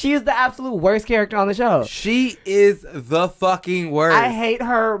 She is the absolute worst character on the show. She is the fucking worst. I hate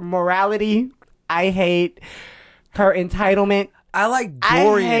her morality. I hate her entitlement. I like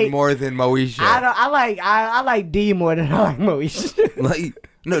Dorian more than Moesha. I like D more than I like Moesha. Like,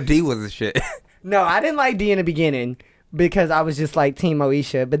 no, D was a shit. No, I didn't like D in the beginning because I was just like Team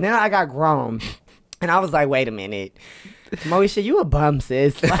Moesha. But then I got grown. And I was like, wait a minute. Moesha, you a bum,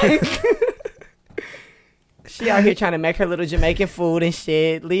 sis. Like, she out here trying to make her little Jamaican food and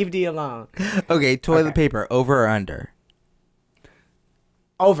shit. Leave D alone. Okay, toilet paper, over or under?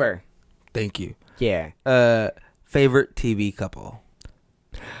 Over. Thank you. Yeah. Favorite TV couple?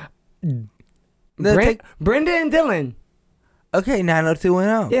 Brenda and Dylan. Okay,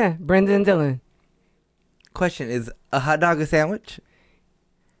 90210. Yeah, Brenda and Dylan. Question, is a hot dog a sandwich?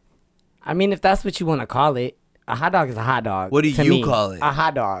 I mean, if that's what you want to call it. A hot dog is a hot dog. What do to you me. call it? A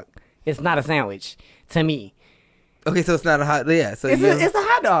hot dog. It's not a sandwich. To me. Okay, so it's not a hot... Yeah, so It's a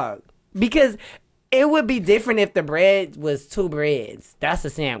hot dog. Because it would be different if the bread was 2 breads. That's a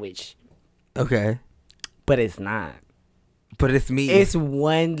sandwich. Okay. But it's not. But it's meat. It's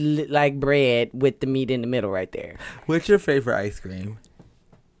one like bread with the meat in the middle right there. What's your favorite ice cream?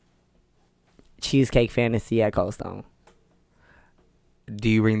 Cheesecake Fantasy at Cold Stone. Do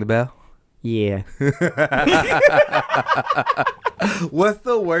you ring the bell? Yeah. What's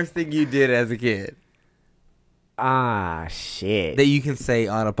the worst thing you did as a kid? Shit. that you can say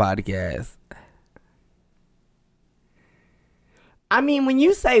on a podcast? I mean, when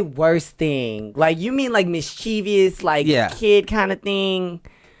you say worst thing, like, you mean like mischievous, like kid kind of thing?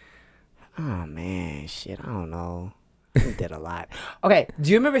 Oh, man. Shit, I don't know. I did a lot. Okay,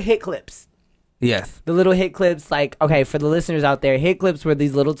 do you remember Hit Clips? Yes. The little Hit Clips, like, okay, for the listeners out there, Hit Clips were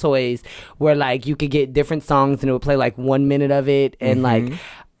these little toys where, like, you could get different songs and it would play, like, 1 minute of it. And, like,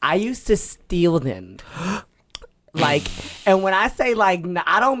 I used to steal them. Like, and when I say, like,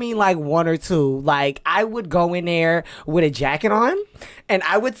 I don't mean, like, 1 or 2. Like, I would go in there with a jacket on, and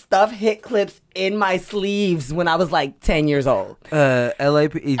I would stuff Hit Clips in my sleeves when I was, like, 10 years old.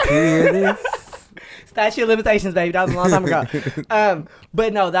 LAP, do you hear this? Statute of limitations, baby. That was a long time ago.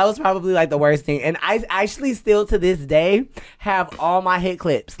 But no, that was probably like the worst thing. And I actually still to this day have all my Hit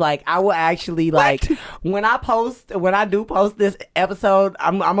Clips. Like, I will actually, like, when I do post this episode,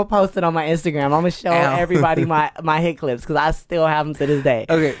 I'm gonna post it on my Instagram. I'm gonna show everybody my Hit Clips because I still have them to this day.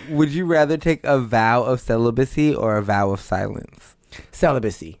 Okay, would you rather take a vow of celibacy or a vow of silence?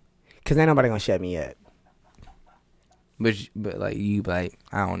 Celibacy, because ain't nobody gonna shut me up. But like, you like,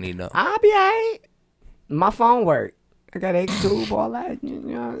 I don't need no. I'll be alright. My phone work. I got X-Tube, all that. You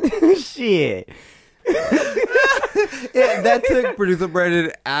know? Shit. Yeah, that took producer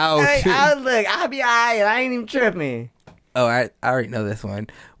Brandon out. Hey, look, I'll be alright. I ain't even tripping. Oh, I already know this one.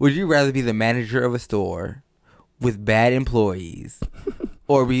 Would you rather be the manager of a store with bad employees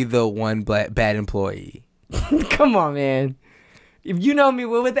or be the one bad employee? Come on, man. If you know me,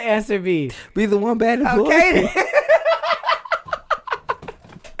 what would the answer be? Be the one bad employee. Okay.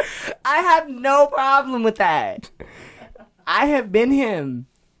 I have no problem with that. I have been him.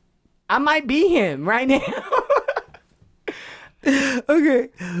 I might be him right now. Okay.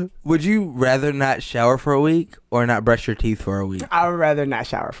 Would you rather not shower for a week or not brush your teeth for a week? I would rather not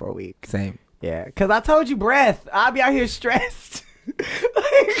shower for a week. Same. Yeah, because I told you breath. I'll be out here stressed.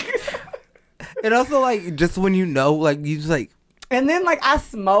 And also, like, just when you know, like, you just, like... And then, like, I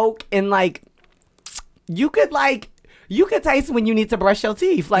smoke and, like, you could taste when you need to brush your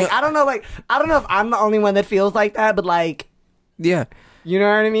teeth. Like, I don't know if I'm the only one that feels like that, but, like... Yeah. You know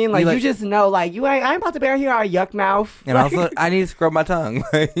what I mean? Like, you just know, like, I ain't about to be out here our yuck mouth. And like, also, I need to scrub my tongue.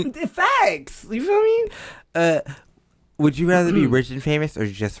 Facts. You feel me? Would you rather be rich and famous or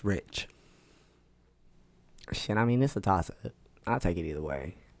just rich? Shit, I mean, it's a toss-up. I'll take it either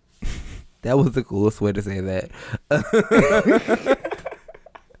way. That was the coolest way to say that.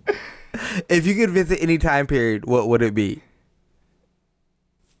 If you could visit any time period, what would it be?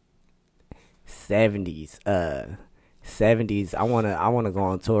 70s. 70s. I wanna go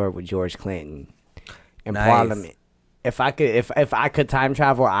on tour with George Clinton in Parliament. If I could time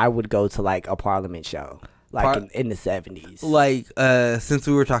travel, I would go to like a Parliament show, like in the 70s. Like since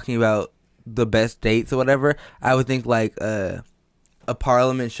we were talking about the best dates or whatever, I would think like a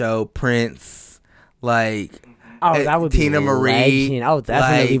Parliament show, Prince, like that would be Tina Marie. Legend. Oh,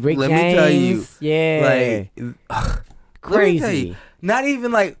 definitely like, Rick let James. me tell you, yeah, like crazy. Let me tell you, not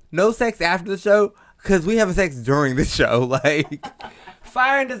even like no sex after the show. Because we have sex during the show, like...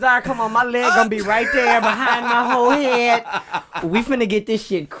 Fire and desire, come on, my leg gonna be right there behind my whole head. We finna get this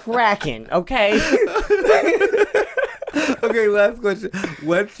shit cracking, okay? Okay, last question.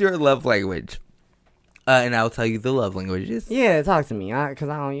 What's your love language? And I'll tell you the love languages. Yeah, talk to me, because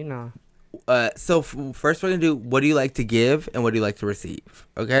I don't, you know. So first we're gonna do, what do you like to give and what do you like to receive,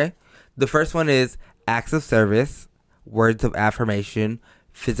 okay? The first one is acts of service, words of affirmation,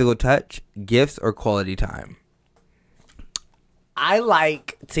 physical touch, gifts, or quality time? I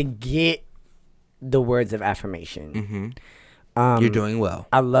like to get the words of affirmation. Mm-hmm. You're doing well.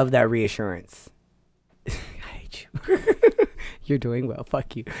 I love that reassurance. I hate you. You're doing well.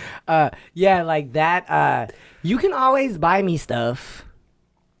 Fuck you. Yeah, like that. You can always buy me stuff.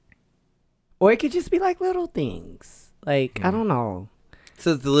 Or it could just be like little things. Like, I don't know.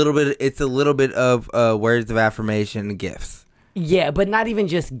 So it's a little bit of words of affirmation and gifts. Yeah, but not even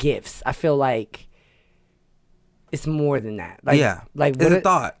just gifts. I feel like it's more than that. Like, yeah, like it's a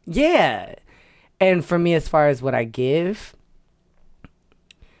thought. Yeah, and for me, as far as what I give,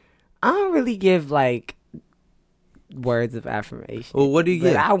 I don't really give like words of affirmation. Well, what do you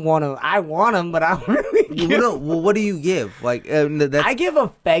give? I want them, but I don't really give. Well, what do you give? Like, I give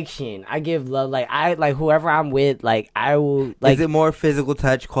affection. I give love. Like whoever I'm with. Like I will. Like, is it more physical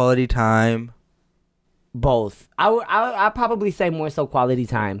touch, quality time? Both. I probably say more so quality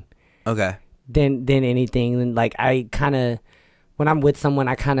time. Okay. Than anything. And like I kind of, when I'm with someone,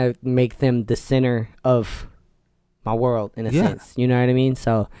 I kind of make them the center of my world in a sense. You know what I mean?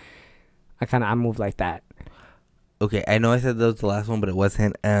 So I move like that. Okay, I know I said that was the last one, but it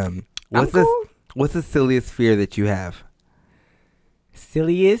wasn't. I'm cool. What's the silliest fear that you have?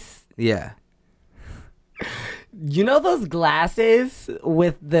 Silliest? Yeah. You know those glasses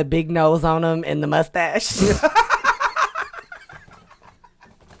with the big nose on them and the mustache?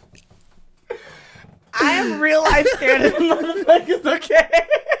 I am real life scared of motherfuckers, okay?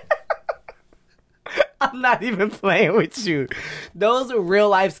 I'm not even playing with you. Those real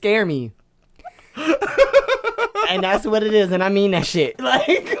life scare me. And that's what it is, and I mean that shit.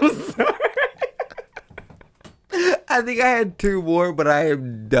 Like, I'm sorry. I think I had 2 more, but I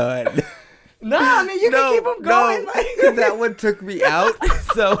am done. No, I mean, you can keep them going. No, like, that one took me out,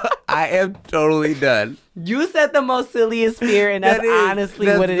 so I am totally done. you said the most silliest fear, and that's honestly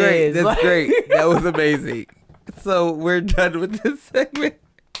what it great. is. That's Like- great. That was amazing. So we're done with this segment.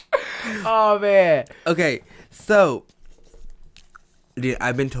 Oh, man. Okay, so dude,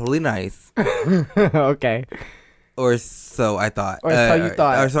 I've been totally nice, Okay. or so I thought, Or so you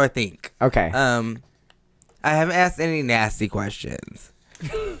thought. or so I think. Okay. I haven't asked any nasty questions.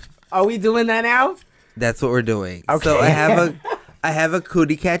 Are we doing that now? That's what we're doing. Okay. So I have a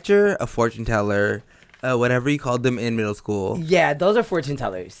cootie catcher, a fortune teller, whatever you called them in middle school. Yeah, those are fortune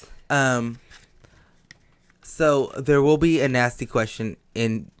tellers. So there will be a nasty question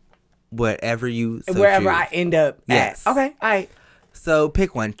in whatever you so Wherever choose. I end up Yes. at. Okay, all right. So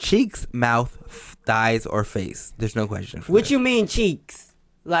pick one: cheeks, mouth, thighs, or face. There's no question. For What this. you mean cheeks?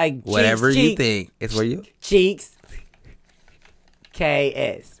 Like cheeks, Whatever you cheeks, think. It's where you. Cheeks.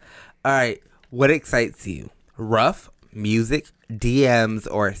 KS. All right. What excites you? Rough, music, DMs,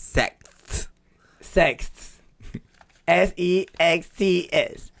 or sex? Sexts.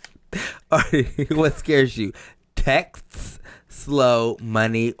 SEXTS. All right. What scares you? Texts, slow,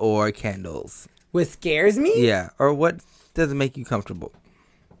 money, or candles? What scares me? Yeah. Or what doesn't make you comfortable?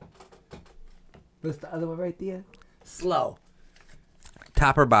 What's the other one right there? Slow.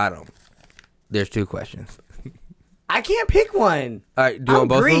 Top or bottom? There's 2 questions. I can't pick one. All right. Do you I'm want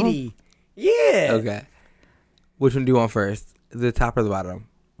both greedy. of Yeah. them? Okay. Which one do you want first? The top or the bottom?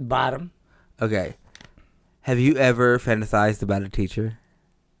 Bottom. Okay. Have you ever fantasized about a teacher?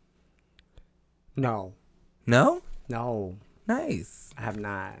 No. No? No. Nice. I have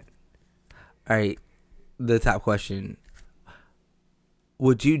not. All right. The top question.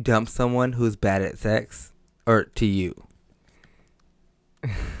 Would you dump someone who's bad at sex? Or to you?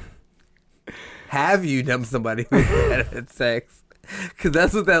 Have you dumped somebody who's bad at sex? Because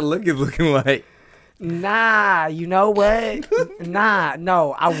that's what that look is looking like. Nah, you know what? Nah,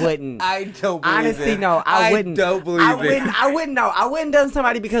 no, I wouldn't. I don't believe Honestly, it. no, I wouldn't. don't believe I it. wouldn't know. I wouldn't dump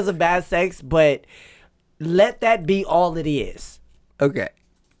somebody because of bad sex, but let that be all it is. Okay.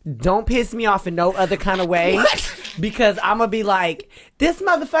 Don't piss me off in no other kind of way. Because I'm going to be like, this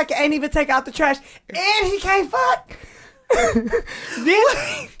motherfucker ain't even take out the trash and he can't fuck. Then,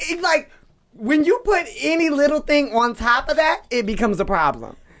 it's like, when you put any little thing on top of that, it becomes a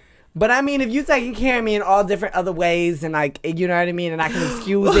problem. But I mean, if you taking care of me in all different other ways and like, you know what I mean? And I can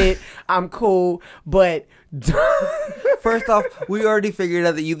excuse it, I'm cool. But First off, we already figured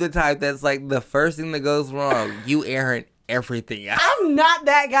out that you the type that's like the first thing that goes wrong, you airing everything out. I'm not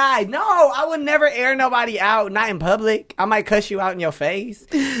that guy. No, I would never air nobody out, not in public. I might cuss you out in your face.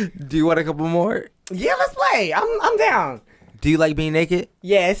 Do you want a couple more? Yeah, let's play. I'm down. Do you like being naked?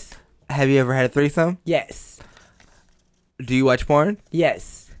 Yes. Have you ever had a threesome? Yes. Do you watch porn?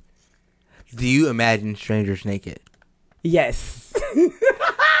 Yes. Do you imagine strangers naked? Yes.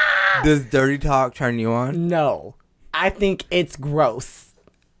 Does dirty talk turn you on? No. I think it's gross.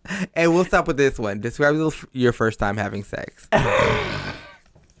 And we'll stop with this one. Describe your first time having sex.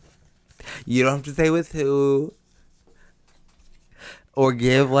 You don't have to say with who. Or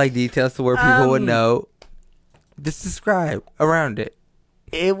give like details to where people would know. Just describe around it.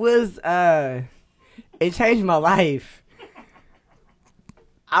 It was, it changed my life.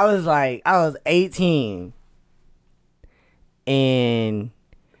 I was 18. And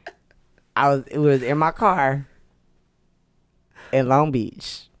it was in my car in Long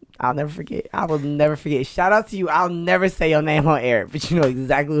Beach. I'll never forget. I will never forget. Shout out to you. I'll never say your name on air, but you know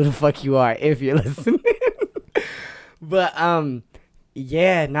exactly who the fuck you are if you're listening. But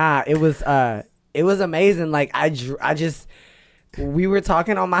yeah, nah, it was amazing. Like we were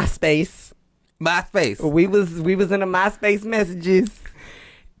talking on MySpace. MySpace. We was in the MySpace messages,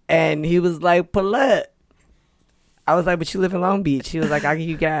 and he was like, "Pull up." I was like, "But you live in Long Beach." He was like, "I'll give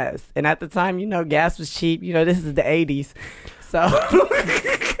you gas." And at the time, you know, gas was cheap. You know, this is the 80s. So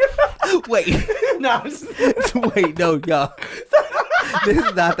Wait. no, Wait, no, y'all. This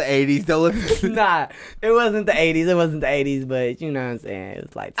is not the 80s. Don't listen. nah, it wasn't the 80s. It wasn't the 80s, but you know what I'm saying. It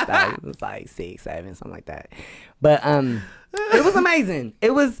was like it was like 6, 7, something like that. But it was amazing.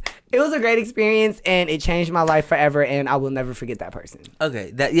 It was a great experience, and it changed my life forever, and I will never forget that person.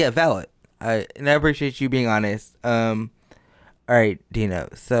 Okay, valid. And I appreciate you being honest. All right, Dino.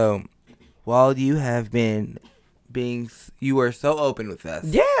 So, while you have been you were so open with us.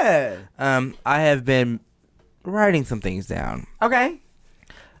 Yeah. I have been writing some things down. Okay.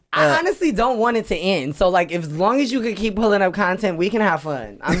 I honestly don't want it to end. So, like, as long as you can keep pulling up content, we can have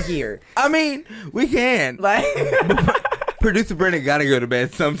fun. I'm here. I mean, we can. Like, Producer Brendan gotta go to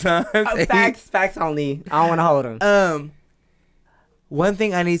bed sometimes. Facts only. I don't want to hold him. One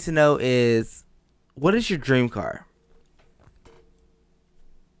thing I need to know is, what is your dream car?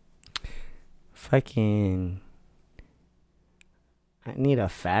 Fucking, I need a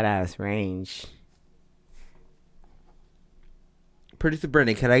fat ass Range. Producer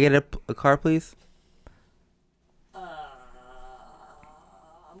Brendan, can I get a car, please? I'm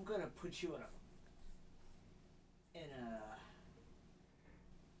gonna put you in a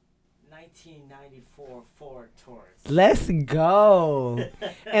 1994 Ford Taurus. Let's go.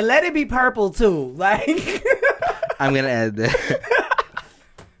 And let it be purple too. Like, I'm gonna add that.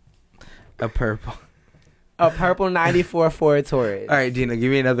 A purple 94 Ford Taurus. All right, Gina,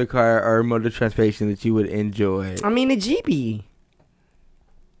 give me another car or mode of transportation that you would enjoy. I mean, a Jeepy.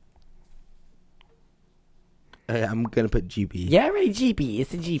 I'm gonna put GP. Yeah, already Jeepy.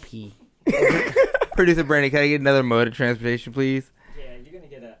 It's a GP. Producer Brandon, can I get another mode of transportation, please? Yeah, you're gonna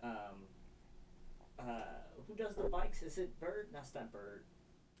get a who does the bikes? Is it Bird? Not Bird.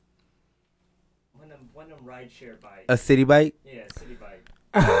 One of them rideshare bikes. A city bike? Yeah, city bike.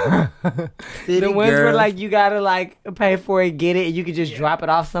 City The ones where girl. like you gotta like pay for it, get it, and you can just drop it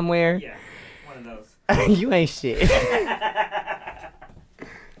off somewhere. Yeah, one of those. You ain't shit.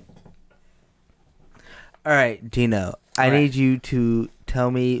 All right, Gino, I need you to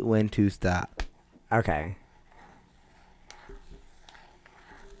tell me when to stop. Okay.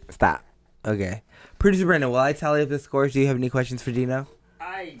 Stop. Okay. Producer Brandon, while I tally up the scores, do you have any questions for Gino?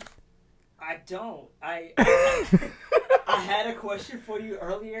 I don't. I had a question for you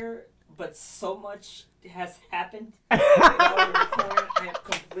earlier, but so much has happened. While we recorded, I have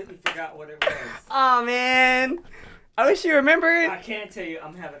completely forgot what it was. Oh man. I wish you remembered. I can't tell you,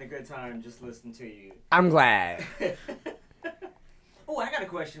 I'm having a good time just listening to you. I'm glad. Oh, I got a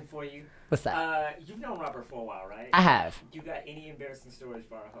question for you. What's that? You've known Robert for a while, right? I have. You got any embarrassing stories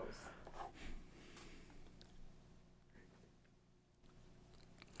for our host?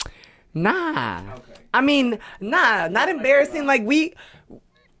 Nah. Okay. I mean, nah, not embarrassing. Like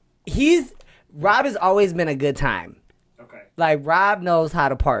Rob has always been a good time. Okay. Like Rob knows how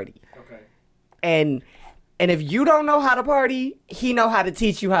to party. Okay. And if you don't know how to party, he know how to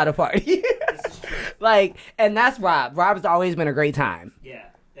teach you how to party. This is true. Like, and that's Rob. Rob's always been a great time. Yeah,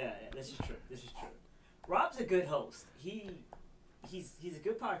 this is true. This is true. Rob's a good host. He's a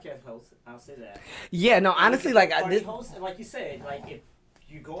good podcast host. I'll say that. Yeah, no, honestly, like party this. host, and like you said, like if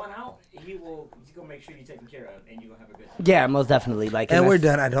you're going out, he's gonna make sure you're taken care of, and you're gonna have a good time. Yeah, most definitely. Like, And we're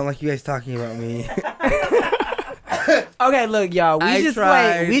done. I don't like you guys talking about me. Okay, look, y'all. We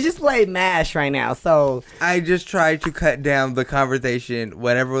just played MASH right now, so I just tried to cut down the conversation,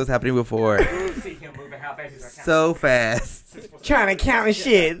 whatever was happening before, See him moving how fast he's gonna so fast. trying to count and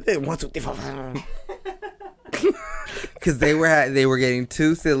shit. 1, 2, 3, 4, 5. Because they were getting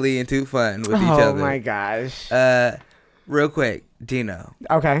too silly and too fun with each other. Oh my gosh. Real quick, Dino.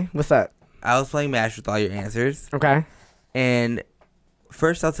 Okay, what's up? I was playing MASH with all your answers. Okay. And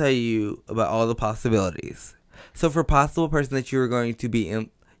first I'll tell you about all the possibilities. So for possible person that you're going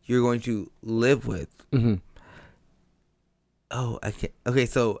to live with. Mm-hmm. Oh, I can't. Okay,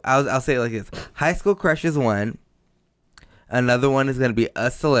 so I'll say it like this. High school crush is one. Another one is going to be a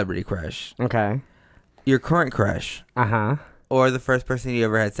celebrity crush. Okay. Your current crush. Uh-huh. Or the first person you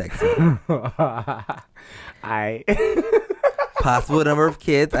ever had sex with. Possible number of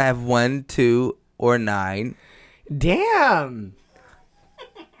kids. I have 1, 2, or 9. Damn.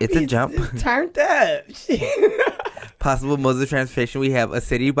 It's a jump. Turned up. Possible modes of transportation. We have a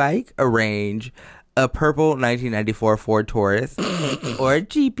city bike, a Range, a purple 1994 Ford Taurus, or a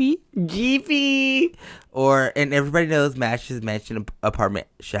Jeepy. Jeepy. And everybody knows MASH is mentioned apartment,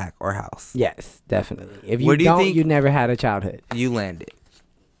 shack, or house. Yes, definitely. If you Where do you don't, think you never had a childhood. You landed.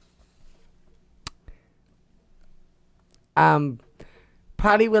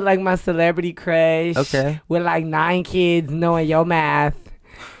 Probably with like my celebrity crush. Okay. With like 9 kids, knowing your math.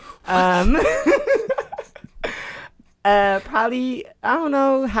 Probably, I don't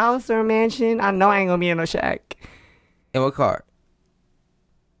know, house or mansion. I know I ain't gonna be in no shack. In what car?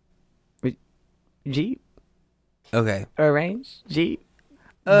 Jeep Okay. or Range? Jeep.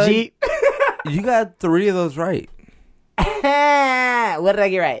 Uh, Jeep. You got 3 of those right. What did I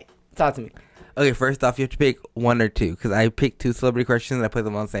get right? Talk to me. Okay, first off, you have to pick 1 or 2 because I picked 2 celebrity crushes and I put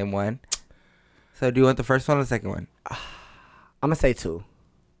them on the same one. So, do you want the first one or the second one? I'm gonna say 2.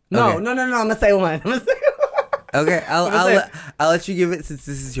 No. I'm gonna say 1. Okay, I'll let you give it since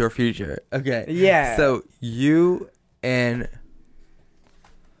this is your future. Okay. Yeah. So you and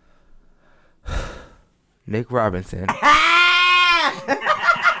Nick Robinson.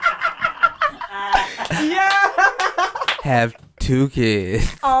 Have 2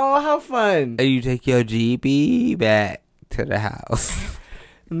 kids. Oh, how fun. And you take your GP back to the house.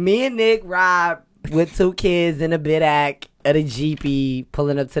 Me and Nick Rob with 2 kids in a bidac at a GP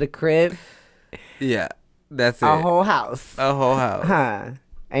pulling up to the crib. Yeah, that's it. A whole house. Huh.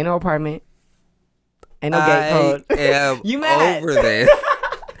 Ain't no apartment. Ain't no gate code. I am You mad? over this.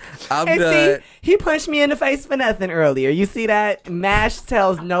 I'm And done. see, he punched me in the face for nothing earlier. You see that? MASH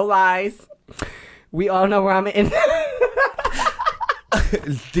tells no lies. We all know where I'm in.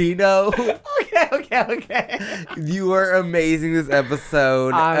 Dino, Okay. you were amazing this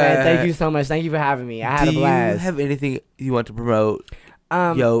episode. Oh, man, thank you so much. Thank you for having me. I had a blast. Do you have anything you want to promote?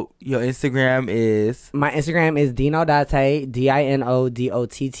 Your Instagram is? My Instagram is Dinodotta,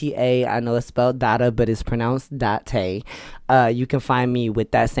 Dinodotta. I know it's spelled Data, but it's pronounced Dotte. You can find me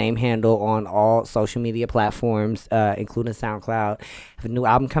with that same handle on all social media platforms, including SoundCloud. I have a new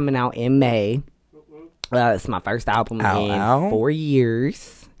album coming out in May. It's my first album in 4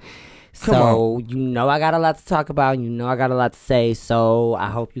 years. So, you know I got a lot to talk about. You know I got a lot to say. So, I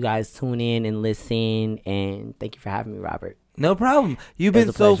hope you guys tune in and listen. And thank you for having me, Robert. No problem. You've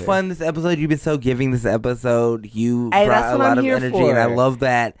been so fun this episode. You've been so giving this episode. You brought a lot of energy, and I love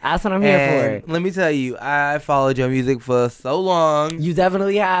that. That's what I'm here for. Let me tell you, I followed your music for so long. You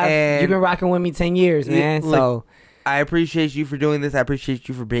definitely have. And you've been rocking with me 10 years, man. So I appreciate you for doing this. I appreciate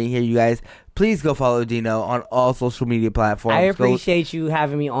you for being here, you guys. Please go follow Dino on all social media platforms. I appreciate you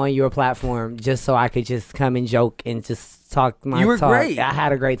having me on your platform just so I could just come and joke and just talk my talk. You were great. I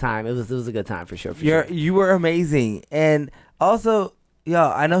had a great time. It was a good time for sure. You were amazing. And also,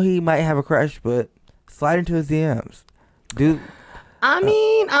 I know he might have a crush, but slide into his DMs. Dude. I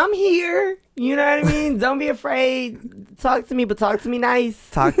mean, I'm here. You know what I mean? Don't be afraid. Talk to me, but talk to me nice.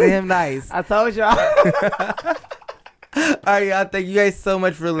 Talk to him nice. I told y'all. All right, y'all. Thank you guys so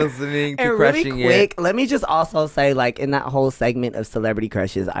much for listening to and Crushing really quick, It. let me just also say, like, in that whole segment of celebrity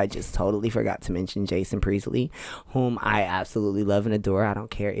crushes, I just totally forgot to mention Jason Priestley, whom I absolutely love and adore. I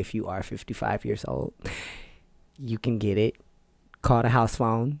don't care if you are 55 years old. You can get it. Call the house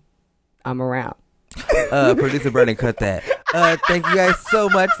phone. I'm around. Producer Brennan, cut that. Thank you guys so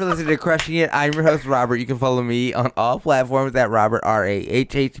much for listening to Crushing It. I'm your host, Robert. You can follow me on all platforms at Robert,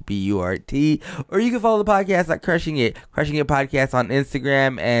 RAHHBURT. Or you can follow the podcast at Crushing It Podcast on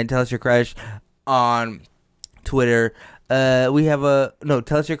Instagram, and Tell Us Your Crush on Twitter. Tell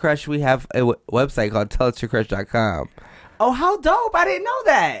Us Your Crush. We have a website called TellUsYourCrush.com. Oh, how dope. I didn't know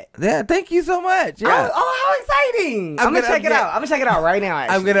that. Yeah, thank you so much. Yeah. How exciting. I'm going to check it out. I'm going to check it out right now,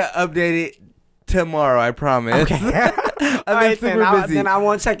 actually. I'm going to update it tomorrow, I promise. Okay. I've been super busy. Then I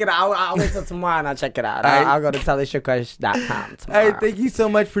won't check it out. I'll wait till tomorrow and I'll check it out. I'll go to TellUsYourCrush.com tomorrow. All right, thank you so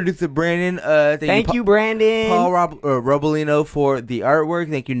much, producer Brandon. Thank you, Brandon. Paul Robolino for the artwork.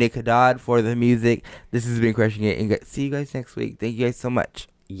 Thank you, Nick Haddad, for the music. This has been Crushing It. And see you guys next week. Thank you guys so much.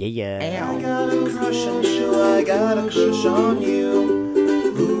 Yeah. I got a crush on you. I got a crush on you.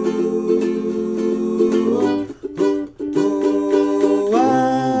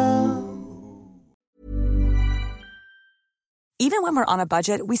 Even when we're on a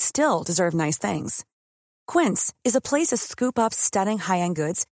budget, we still deserve nice things. Quince is a place to scoop up stunning high-end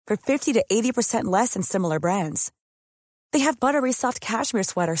goods for 50 to 80% less than similar brands. They have buttery soft cashmere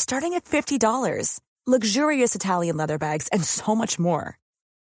sweaters starting at $50, luxurious Italian leather bags, and so much more.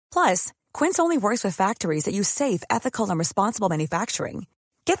 Plus, Quince only works with factories that use safe, ethical, and responsible manufacturing.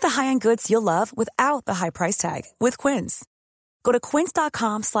 Get the high-end goods you'll love without the high price tag with Quince. Go to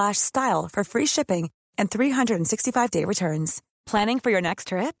quince.com/style for free shipping and 365-day returns. Planning for your next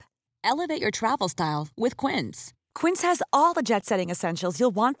trip? Elevate your travel style with Quince. Quince has all the jet-setting essentials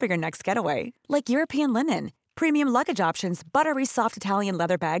you'll want for your next getaway, like European linen, premium luggage options, buttery soft Italian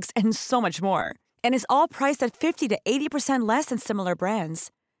leather bags, and so much more. And is all priced at 50 to 80% less than similar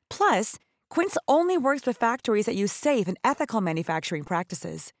brands. Plus, Quince only works with factories that use safe and ethical manufacturing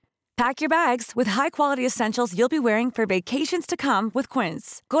practices. Pack your bags with high-quality essentials you'll be wearing for vacations to come with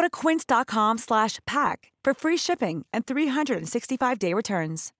Quince. Go to quince.com/pack for free shipping and 365-day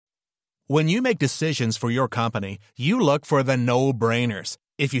returns. When you make decisions for your company, you look for the no-brainers.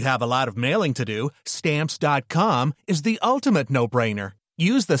 If you have a lot of mailing to do, Stamps.com is the ultimate no-brainer.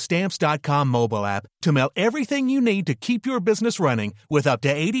 Use the Stamps.com mobile app to mail everything you need to keep your business running with up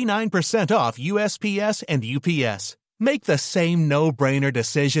to 89% off USPS and UPS. Make the same no-brainer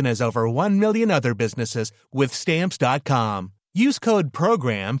decision as over 1 million other businesses with Stamps.com. Use code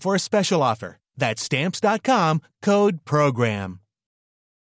PROGRAM for a special offer. That's Stamps.com, code PROGRAM.